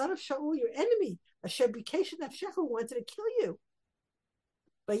is the son of Shaul, your enemy, Asher Bikesh Nafshecha, who wanted to kill you.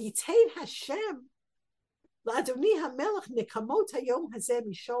 But Yitain Hashem, L'Adoni HaMelech Nikamot Hayom Hazeh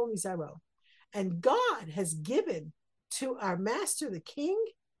Mishol Nizaro. And God has given to our master, the king,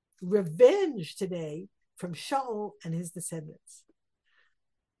 revenge today from Shaul and his descendants.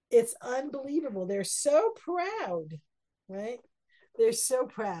 It's unbelievable. They're so proud, right? They're so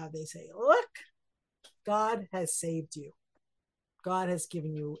proud. They say, look, God has saved you. God has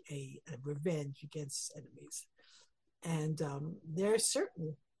given you a revenge against enemies. And they're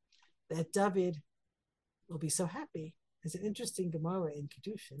certain that David will be so happy. There's an interesting Gemara in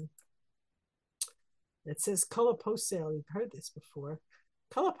Kedushin that says, Kol posel, you've heard this before,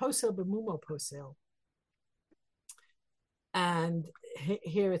 Kol posel b'mumo posel. And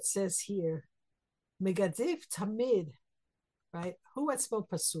here it says here, Megadiv tamid, right? Who atzmo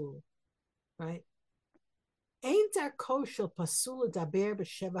pasul, right? Ain't dar koshel pasul daber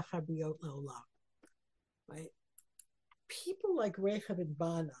b'sheva chabriot leolam, right? People like Rechab and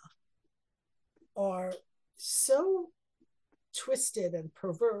Bana are so twisted and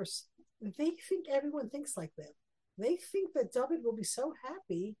perverse, they think everyone thinks like them. They think that David will be so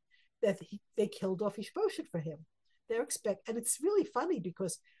happy that they killed off Ishbosheth for him. And it's really funny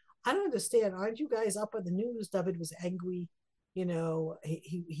because I don't understand. Aren't you guys up on the news? David was angry. You know,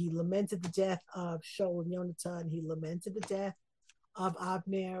 he lamented the death of Shaul and Yonatan. He lamented the death of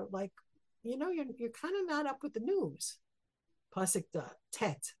Abner. Like, you know, you're kind of not up with the news. Pasuk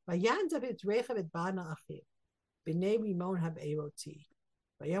tet. Vayan David Rechab et Bana achiv. B'nei Rimon ha'be'eroti.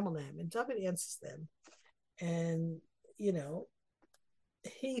 Vayamalem. And David answers them. And, you know,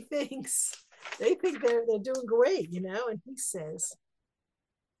 they think they're doing great, you know, and he says,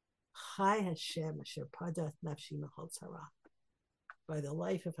 Chai Hashem asher padat nafshi mechol tzara, by the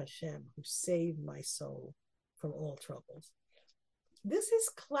life of Hashem who saved my soul from all troubles. This is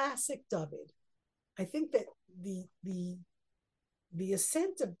classic David. I think that the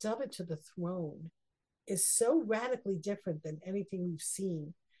ascent of David to the throne is so radically different than anything we've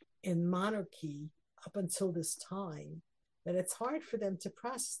seen in monarchy up until this time that it's hard for them to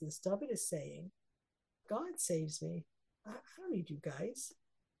process this. David is saying, God saves me. I don't need you guys.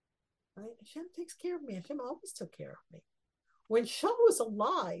 Right? Hashem takes care of me. Hashem always took care of me. When Shaul was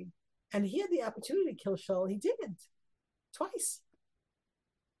alive and he had the opportunity to kill Shaul, he didn't. Twice.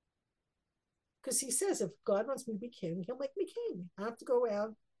 Because he says, if God wants me to be king, he'll make me king. I have to go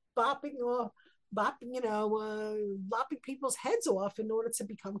around lopping people's heads off in order to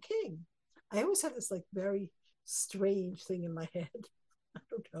become king. I always have this like very strange thing in my head. I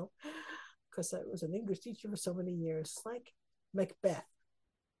don't know, because I was an English teacher for so many years. Like Macbeth,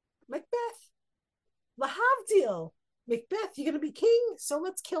 Lahavdil, Macbeth, you're going to be king, so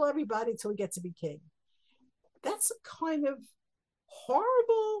let's kill everybody until we get to be king. That's a kind of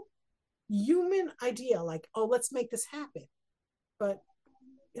horrible human idea. Like, oh, let's make this happen. But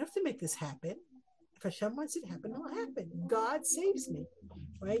you don't have to make this happen. If Hashem wants it to happen, it'll happen. God saves me,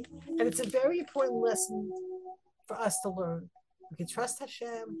 right? And it's a very important lesson for us to learn. We can trust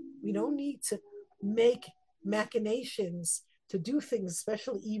Hashem. We don't need to make machinations to do things,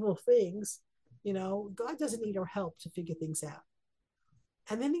 especially evil things. You know, God doesn't need our help to figure things out.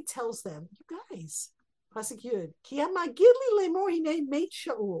 And then he tells them, you guys, prosecuted, the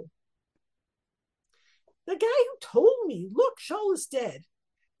guy who told me, look, Shaul is dead.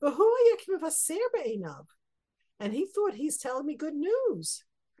 And he thought he's telling me good news.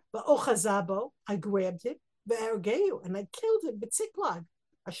 But I grabbed him, and I killed him to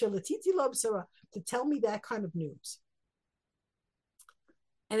tell me that kind of news.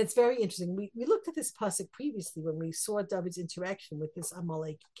 And it's very interesting. We looked at this pasuk previously when we saw David's interaction with this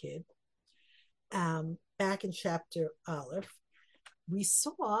Amalek kid. Back in chapter Aleph, we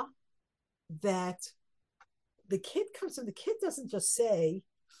saw that the kid comes and the kid doesn't just say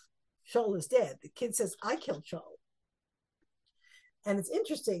Shaul is dead. The kid says, I killed Shaul. And it's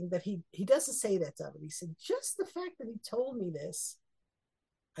interesting that he doesn't say that to him. He said, just the fact that he told me this,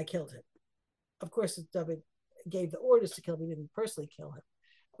 I killed him. Of course, David gave the orders to kill him. He didn't personally kill him.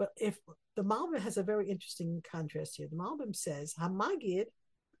 But if the Malbim has a very interesting contrast here. The Malbim says, Hamagid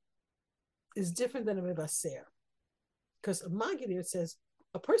is different than a Mevaser. Because a Magid here says,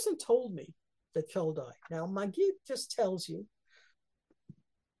 a person told me that Shaul died. Now, Magid just tells you.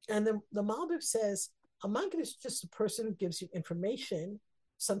 And then the Malbim says, a Magid is just a person who gives you information,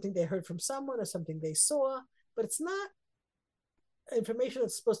 something they heard from someone or something they saw, but it's not information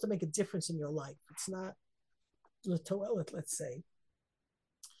that's supposed to make a difference in your life. It's not L'toelet, let's say.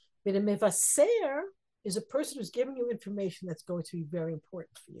 But a Mevaser is a person who's giving you information that's going to be very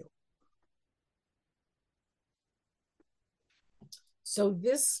important for you. So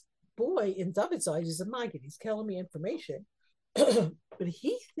this boy in David's eyes is a Magid. He's telling me information, but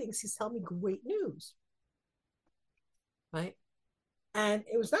he thinks he's telling me great news. Right? And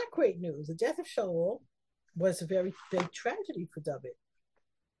it was not great news. The death of Shaul was a very big tragedy for David.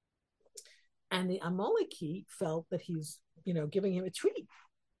 And the Amaleki felt that he's, giving him a treat.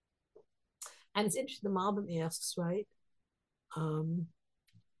 And it's interesting, the Malbim asks, right?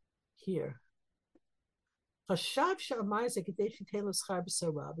 Here. The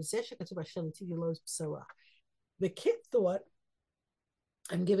kid thought,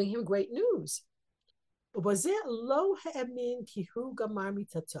 I'm giving him great news. And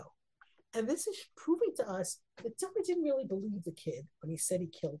this is proving to us that David didn't really believe the kid when he said he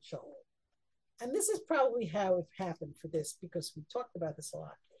killed Shaul. And this is probably how it happened for this, because we talked about this a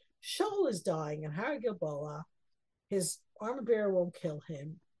lot. Shaul is dying, and Har Gilboa, his armor bearer won't kill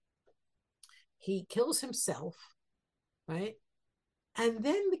him. He kills himself, right? And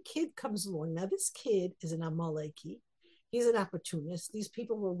then the kid comes along. Now, this kid is an Amaleki. He's an opportunist. These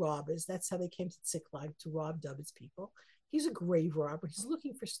people were robbers. That's how they came to Tziklag, to rob David's people. He's a grave robber. He's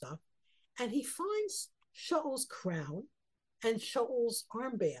looking for stuff. And he finds Shaul's crown and Shaul's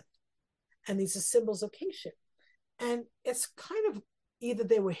armband. And these are symbols of kingship. And it's kind of either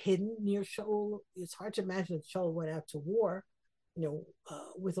they were hidden near Shaul. It's hard to imagine that Shaul went out to war,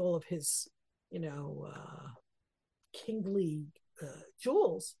 with all of his, kingly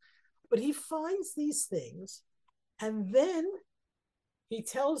jewels. But he finds these things, and then he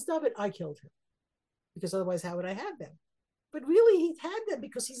tells David, I killed him, because otherwise how would I have them? But really he had them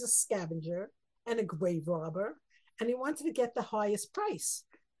because he's a scavenger and a grave robber, and he wanted to get the highest price.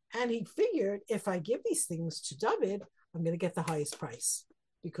 And he figured, if I give these things to David, I'm going to get the highest price,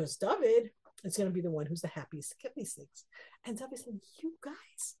 because David is going to be the one who's the happiest to get these things. And David said, you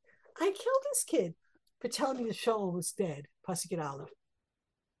guys, I killed this kid for telling me the Shaul was dead. Pasuk Aleph.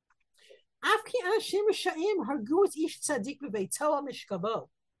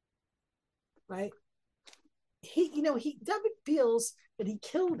 Right? David feels that he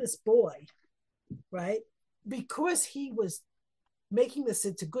killed this boy, right? Because he was making this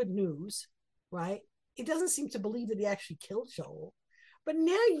into good news, right? He doesn't seem to believe that he actually killed Shaul. But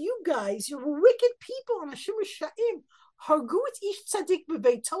now you guys, you're wicked people on Hashem Sha'im.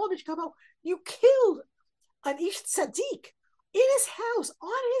 You killed an Ish Tzaddik in his house,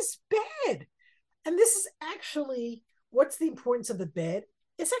 on his bed. And this is actually, what's the importance of the bed?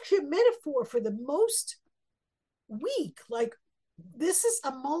 It's actually a metaphor for the most weak. Like, this is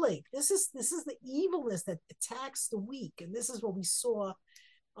a Molech. This is the evilness that attacks the weak. And this is what we saw,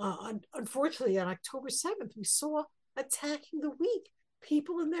 unfortunately, on October 7th. We saw attacking the weak.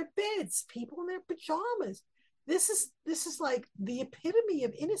 People in their beds, people in their pajamas. This is like the epitome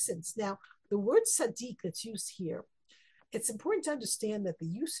of innocence. Now, the word Sadiq that's used here, it's important to understand that the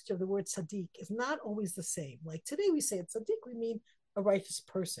usage of the word Sadiq is not always the same. Like today we say it's Sadiq, we mean a righteous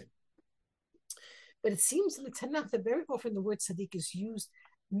person. But it seems in the Tanakh that very often the word Sadiq is used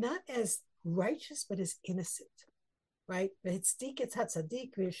not as righteous, but as innocent, right? Sadiq,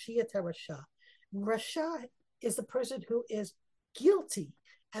 Rasha is the person who is guilty,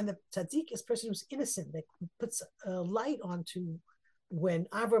 and the tzaddik is a person who's innocent, that puts a light onto when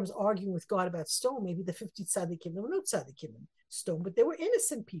Avram's arguing with God about stone. Maybe the 50 tzaddikim, there were no tzaddikim in stone, but they were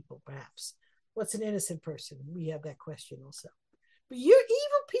innocent people, perhaps. What's an innocent person? We have that question also. But you're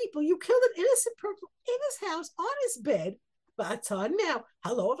evil people. You killed an innocent person in his house, on his bed. Now,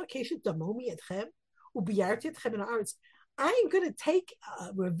 hello, vacation, damomi etchem, ubiyarti etchem in arts. I am going to take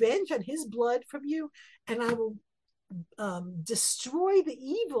revenge on his blood from you, and I will destroy the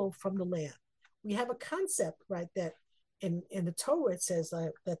evil from the land. We have a concept, right, that in the Torah it says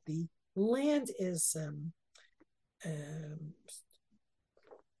that the land is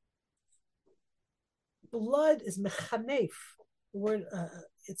blood is mechanef. The word,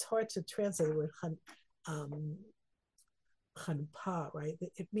 it's hard to translate the word um, chanpa, right?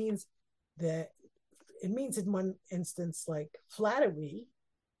 It means that, it means in one instance like flattery,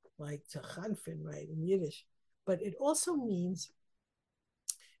 like to chanfin, right, in Yiddish, but it also means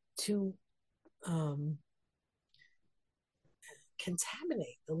to um,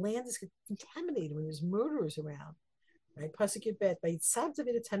 contaminate. The land is contaminated when there's murderers around, right? Pasuk Yud by Tzad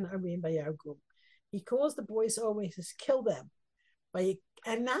David Atan Arim by Yargum. He calls the boys over, he says, kill them.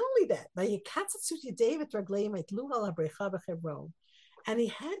 And not only that, and he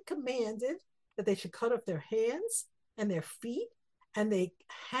had commanded that they should cut off their hands and their feet, and they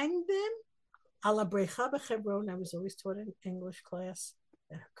hanged them. Ala brecha b'Chebron. I was always taught in English class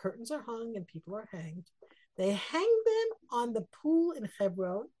that curtains are hung and people are hanged. They hanged them on the pool in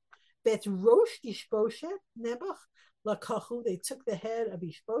Hebron. Bet Rosh Ishboshet Nebuch Lakachu. They took the head of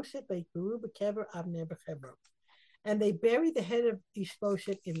Ishboshet by Guru B'Kever Avner B'Chebron, and they buried the head of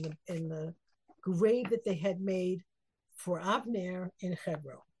Ishboshet in the grave that they had made for Avner in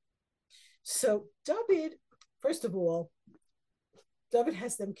Hebron. So David, first of all, David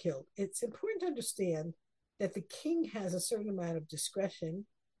has them killed. It's important to understand that the king has a certain amount of discretion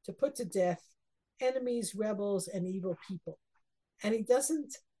to put to death enemies, rebels, and evil people. And he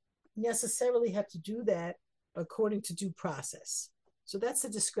doesn't necessarily have to do that according to due process. So that's the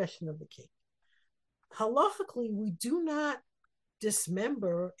discretion of the king. Halachically, we do not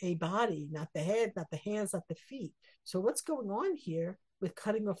dismember a body, not the head, not the hands, not the feet. So what's going on here with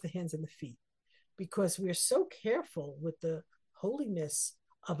cutting off the hands and the feet? Because we're so careful with the holiness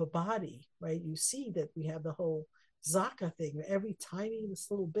of a body, right? You see that we have the whole Zaka thing, where every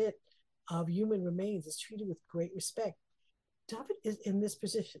tiniest little bit of human remains is treated with great respect. David is in this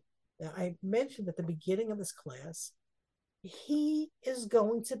position. Now, I mentioned at the beginning of this class, he is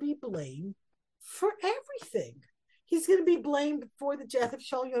going to be blamed for everything. He's going to be blamed for the death of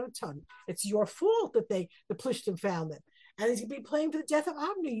Shaul Yonatan. It's your fault that the Plishtim found them. And he's going to be blamed for the death of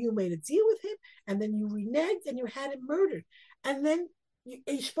Abner. You made a deal with him, and then you reneged, and you had him murdered. And then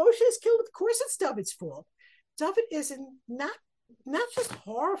Ishbosheth is killed. Of course, it's David's fault. David is not just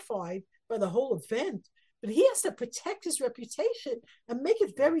horrified by the whole event, but he has to protect his reputation and make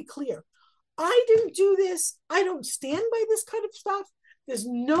it very clear. I didn't do this. I don't stand by this kind of stuff. There's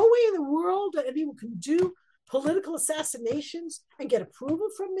no way in the world that anyone can do political assassinations and get approval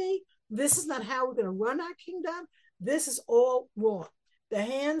from me. This is not how we're going to run our kingdom. This is all wrong. The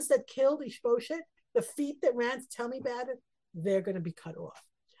hands that killed Ishbosheth, the feet that ran to tell me about it, they're going to be cut off.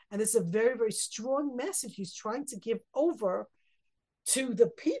 And it's a very, very strong message he's trying to give over to the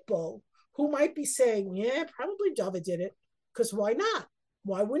people who might be saying, yeah, probably David did it, because why not?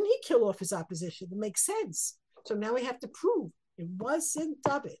 Why wouldn't he kill off his opposition? It makes sense. So now we have to prove it wasn't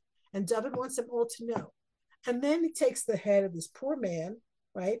David, and David wants them all to know. And then he takes the head of this poor man,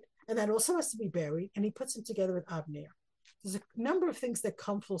 right? And that also has to be buried, and he puts him together with Abner. There's a number of things that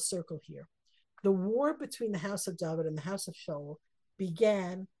come full circle here. The war between the house of David and the house of Shaul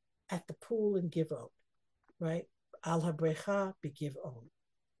began at the pool in Givon, right? Al Habrecha B'Givon.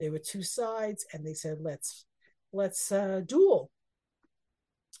 There were two sides, and they said, let's duel.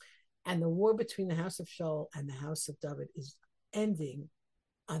 And the war between the house of Shaul and the house of David is ending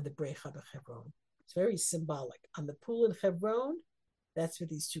on the Brecha B'Chebron. It's very symbolic. On the pool in Hebron, that's where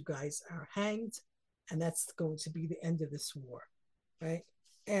these two guys are hanged, and that's going to be the end of this war, right?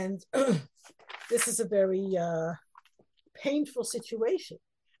 And this is a very painful situation.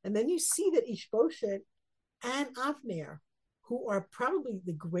 And then you see that Ishbosheth and Avner, who are probably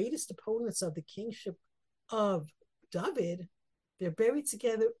the greatest opponents of the kingship of David, they're buried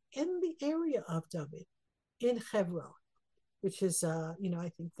together in the area of David, in Hebron, which is, I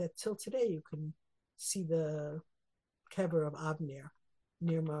think that till today you can see the kever of Avner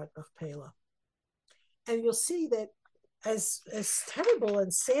near Machpelah. And you'll see that as terrible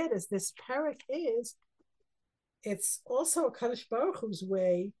and sad as this Perek is, it's also a Kadosh Baruch Hu's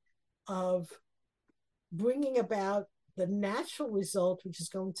way of bringing about the natural result, which is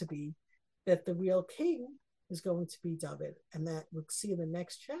going to be that the real king is going to be David. And that we'll see in the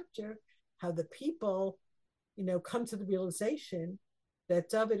next chapter how the people, come to the realization that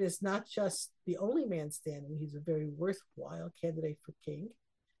David is not just the only man standing, he's a very worthwhile candidate for king.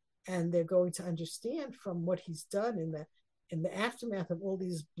 And they're going to understand from what he's done in the aftermath of all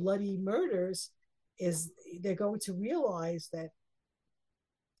these bloody murders, is they're going to realize that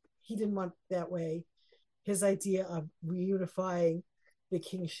he didn't want that way. His idea of reunifying the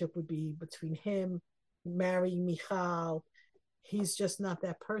kingship would be between him, marrying Michal. He's just not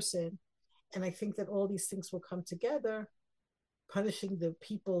that person. And I think that all these things will come together, punishing the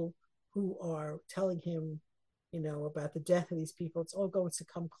people who are telling him, about the death of these people. It's all going to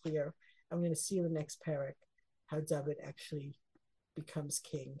come clear. I'm going to see in the next Perek how David actually becomes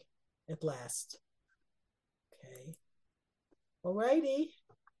king at last. Okay. All righty.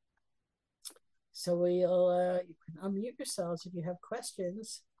 So you can unmute yourselves if you have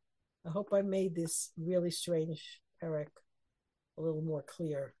questions. I hope I made this really strange Perek a little more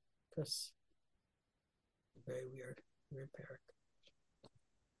clear, because very weird Perek.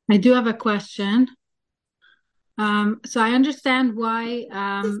 I do have a question. So I understand why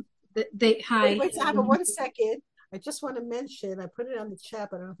they hi. Wait, I have 1 second. I just want to mention, I put it on the chat,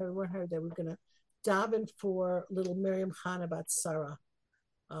 but I don't know if everyone heard that we're going to daven for little Miriam Chana Bat Sarah,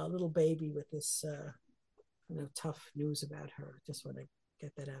 little baby with this tough news about her. Just want to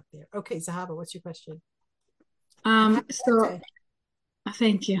get that out there. Okay, Zahaba, what's your question? So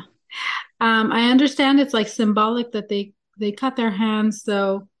thank you. I understand it's like symbolic that they cut their hands,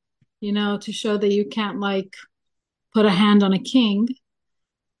 so to show that you can't like put a hand on a king,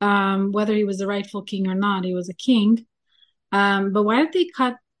 whether he was the rightful king or not, he was a king. But why did they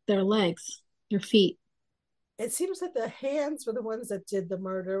cut their legs, their feet? It seems that the hands were the ones that did the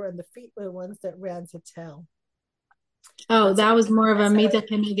murder, and the feet were the ones that ran to tell. Oh, that was more of a mida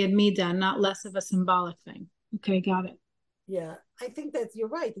keneged mida, not less of a symbolic thing. Okay, got it. Yeah, I think that you're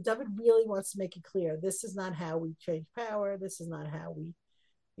right. David really wants to make it clear. This is not how we change power. This is not how we,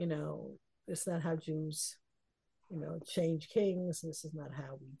 this is not how Jews, change kings. This is not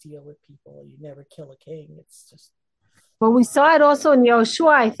how we deal with people. You never kill a king. It's just. Well, we saw it also in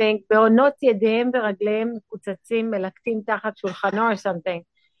Yoshua, I think. בעונות ידיהם ורגליהם מקוצצים, מלקטים תחת שולחנו or something.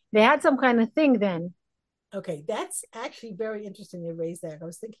 They had some kind of thing then. Okay, that's actually very interesting you raised that. I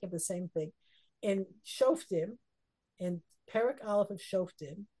was thinking of the same thing. In Shoftim, in Perek Aleph of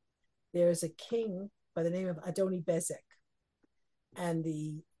Shoftim, there's a king by the name of Adoni Bezek. And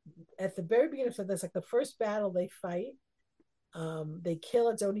at the very beginning of this, like the first battle they fight, they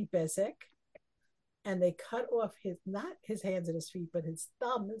kill Adoni Bezek, and they cut off not his hands and his feet, but his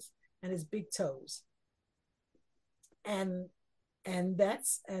thumbs and his big toes. And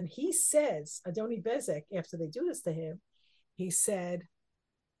he says, Adoni Bezek, after they do this to him, he said,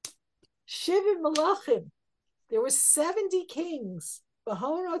 Shivim Malachim, there were 70 kings. I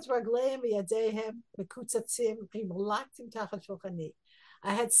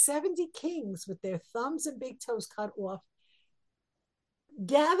had 70 kings with their thumbs and big toes cut off,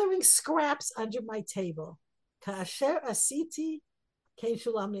 gathering scraps under my table. What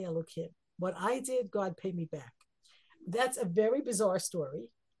I did, God paid me back. That's a very bizarre story.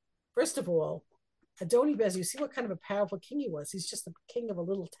 First of all, Adoni Bezek, you see what kind of a powerful king he was. He's just the king of a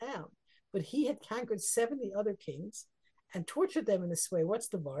little town. But he had conquered 70 other kings and tortured them in this way. What's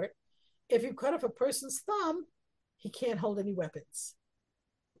the vart? If you cut off a person's thumb, he can't hold any weapons,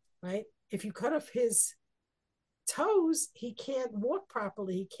 right? If you cut off his toes, he can't walk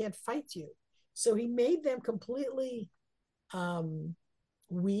properly. He can't fight you. So he made them completely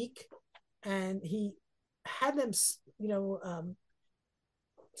weak, and he had them,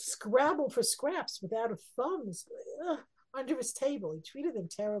 scrabble for scraps without thumbs under his table. He treated them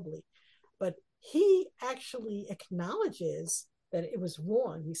terribly. But he actually acknowledges that it was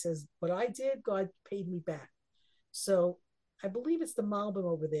wrong. He says, what I did, God paid me back. So I believe it's the Malbim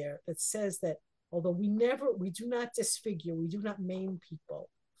over there that says that although we do not disfigure, we do not maim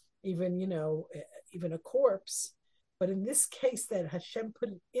people, even a corpse. But in this case, that Hashem put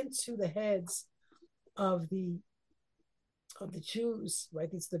it into the heads of the Jews,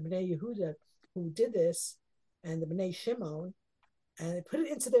 right? It's the Bnei Yehuda who did this, and the Bnei Shimon, and they put it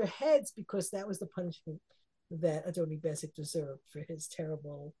into their heads because that was the punishment that Adoni Bezek deserved for his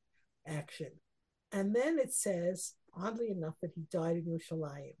terrible action. And then it says, oddly enough, that he died in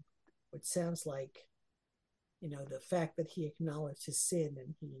Yerushalayim, which sounds like, the fact that he acknowledged his sin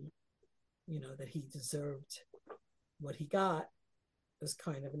and that he deserved what he got was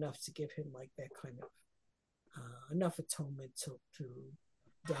kind of enough to give him like that kind of enough atonement to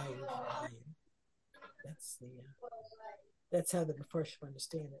die in Yerushalayim. That's how the Mepharshim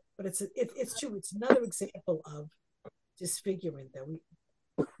understand it. But it's true. It's another example of disfigurement that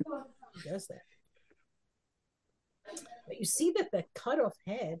he does that. But you see that the cut off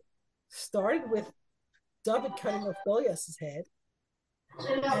head started with David cutting off Goliath's head,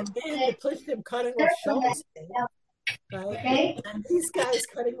 and then the Plishtim cutting off Shaul's head, right? And these guys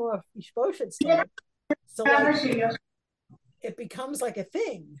cutting off Ishbosheth's head. So it becomes like a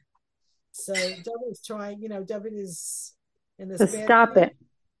thing. So David is trying, David is in this to stop it.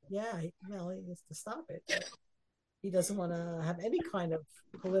 Yeah, he has to stop it. He doesn't want to have any kind of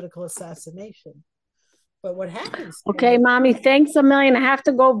political assassination. But what happens? Okay, Mommy, thanks a million. I have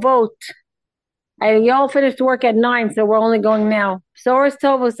to go vote. You all finished work at 9, so we're only going now. Soros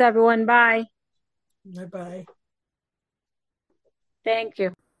Tovos, everyone. Bye. Bye-bye. Thank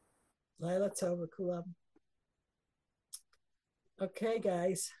you. Laila Tova Kulam. Okay,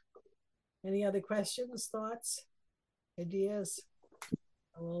 guys. Any other questions, thoughts, ideas?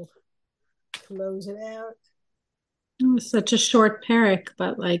 I will close it out. It was such a short Perek,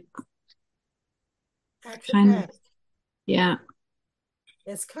 but like Action packed. Yeah.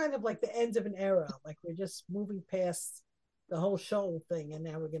 It's kind of like the end of an era. Like we're just moving past the whole show thing, and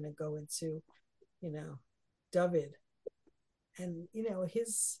now we're going to go into, David, and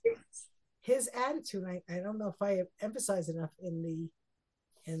his attitude. I don't know if I have emphasized enough in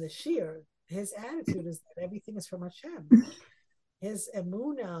the shir. His attitude is that everything is from Hashem. His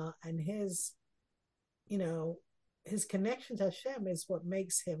emunah and his connection to Hashem is what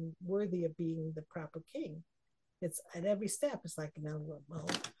makes him worthy of being the proper king. It's at every step. It's like, well,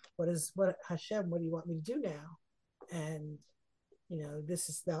 what Hashem? What do you want me to do now? And this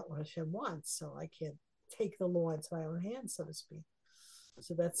is not what Hashem wants, so I can't take the law into my own hands, so to speak.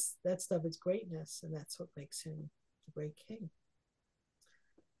 So that's David's greatness, and that's what makes him a great king.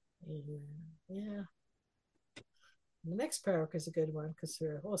 Yeah. The next Perek is a good one because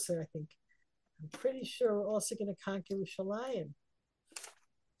we're also, I'm pretty sure we're also going to conquer Yerushalayim.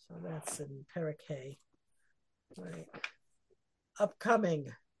 So that's in Perek Hay. Right.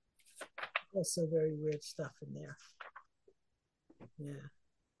 Upcoming. Also very weird stuff in there. Yeah.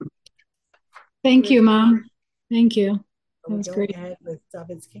 Thank you, Mom. Thank you. That was great. Ahead with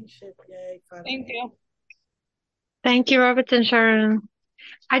David's kingship. Yay. Thank you. Thank you, Rebbetzin Shurin.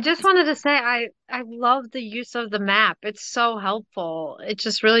 I just wanted to say I love the use of the map. It's so helpful. It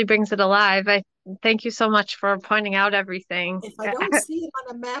just really brings it alive. I thank you so much for pointing out everything. If I don't see it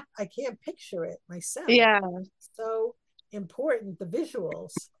on a map, I can't picture it myself. Yeah. It's so important, the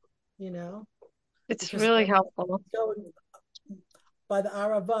visuals, It's really helpful. Going by the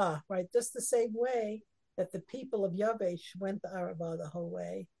Arava, right? Just the same way that the people of Yavesh went the Arava the whole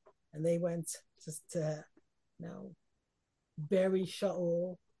way, and they went just to, bury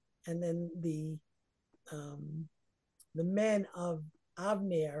Shaul, and then the men of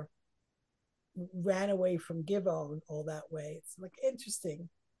Avner ran away from Givon all that way. It's like interesting.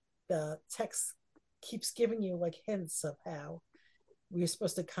 The text keeps giving you like hints of how we're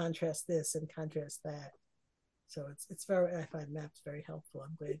supposed to contrast this and contrast that. So it's very, I find maps very helpful.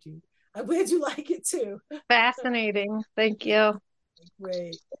 I'm glad you like it too. Fascinating. Thank you.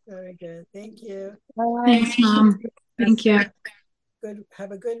 Great. Very good. Thank you. Bye. Thanks, Mom. Thank you. Good.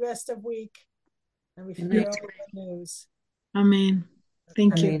 Have a good rest of week. And we hear all the news. Amen.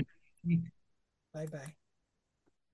 Thank you. Bye-bye.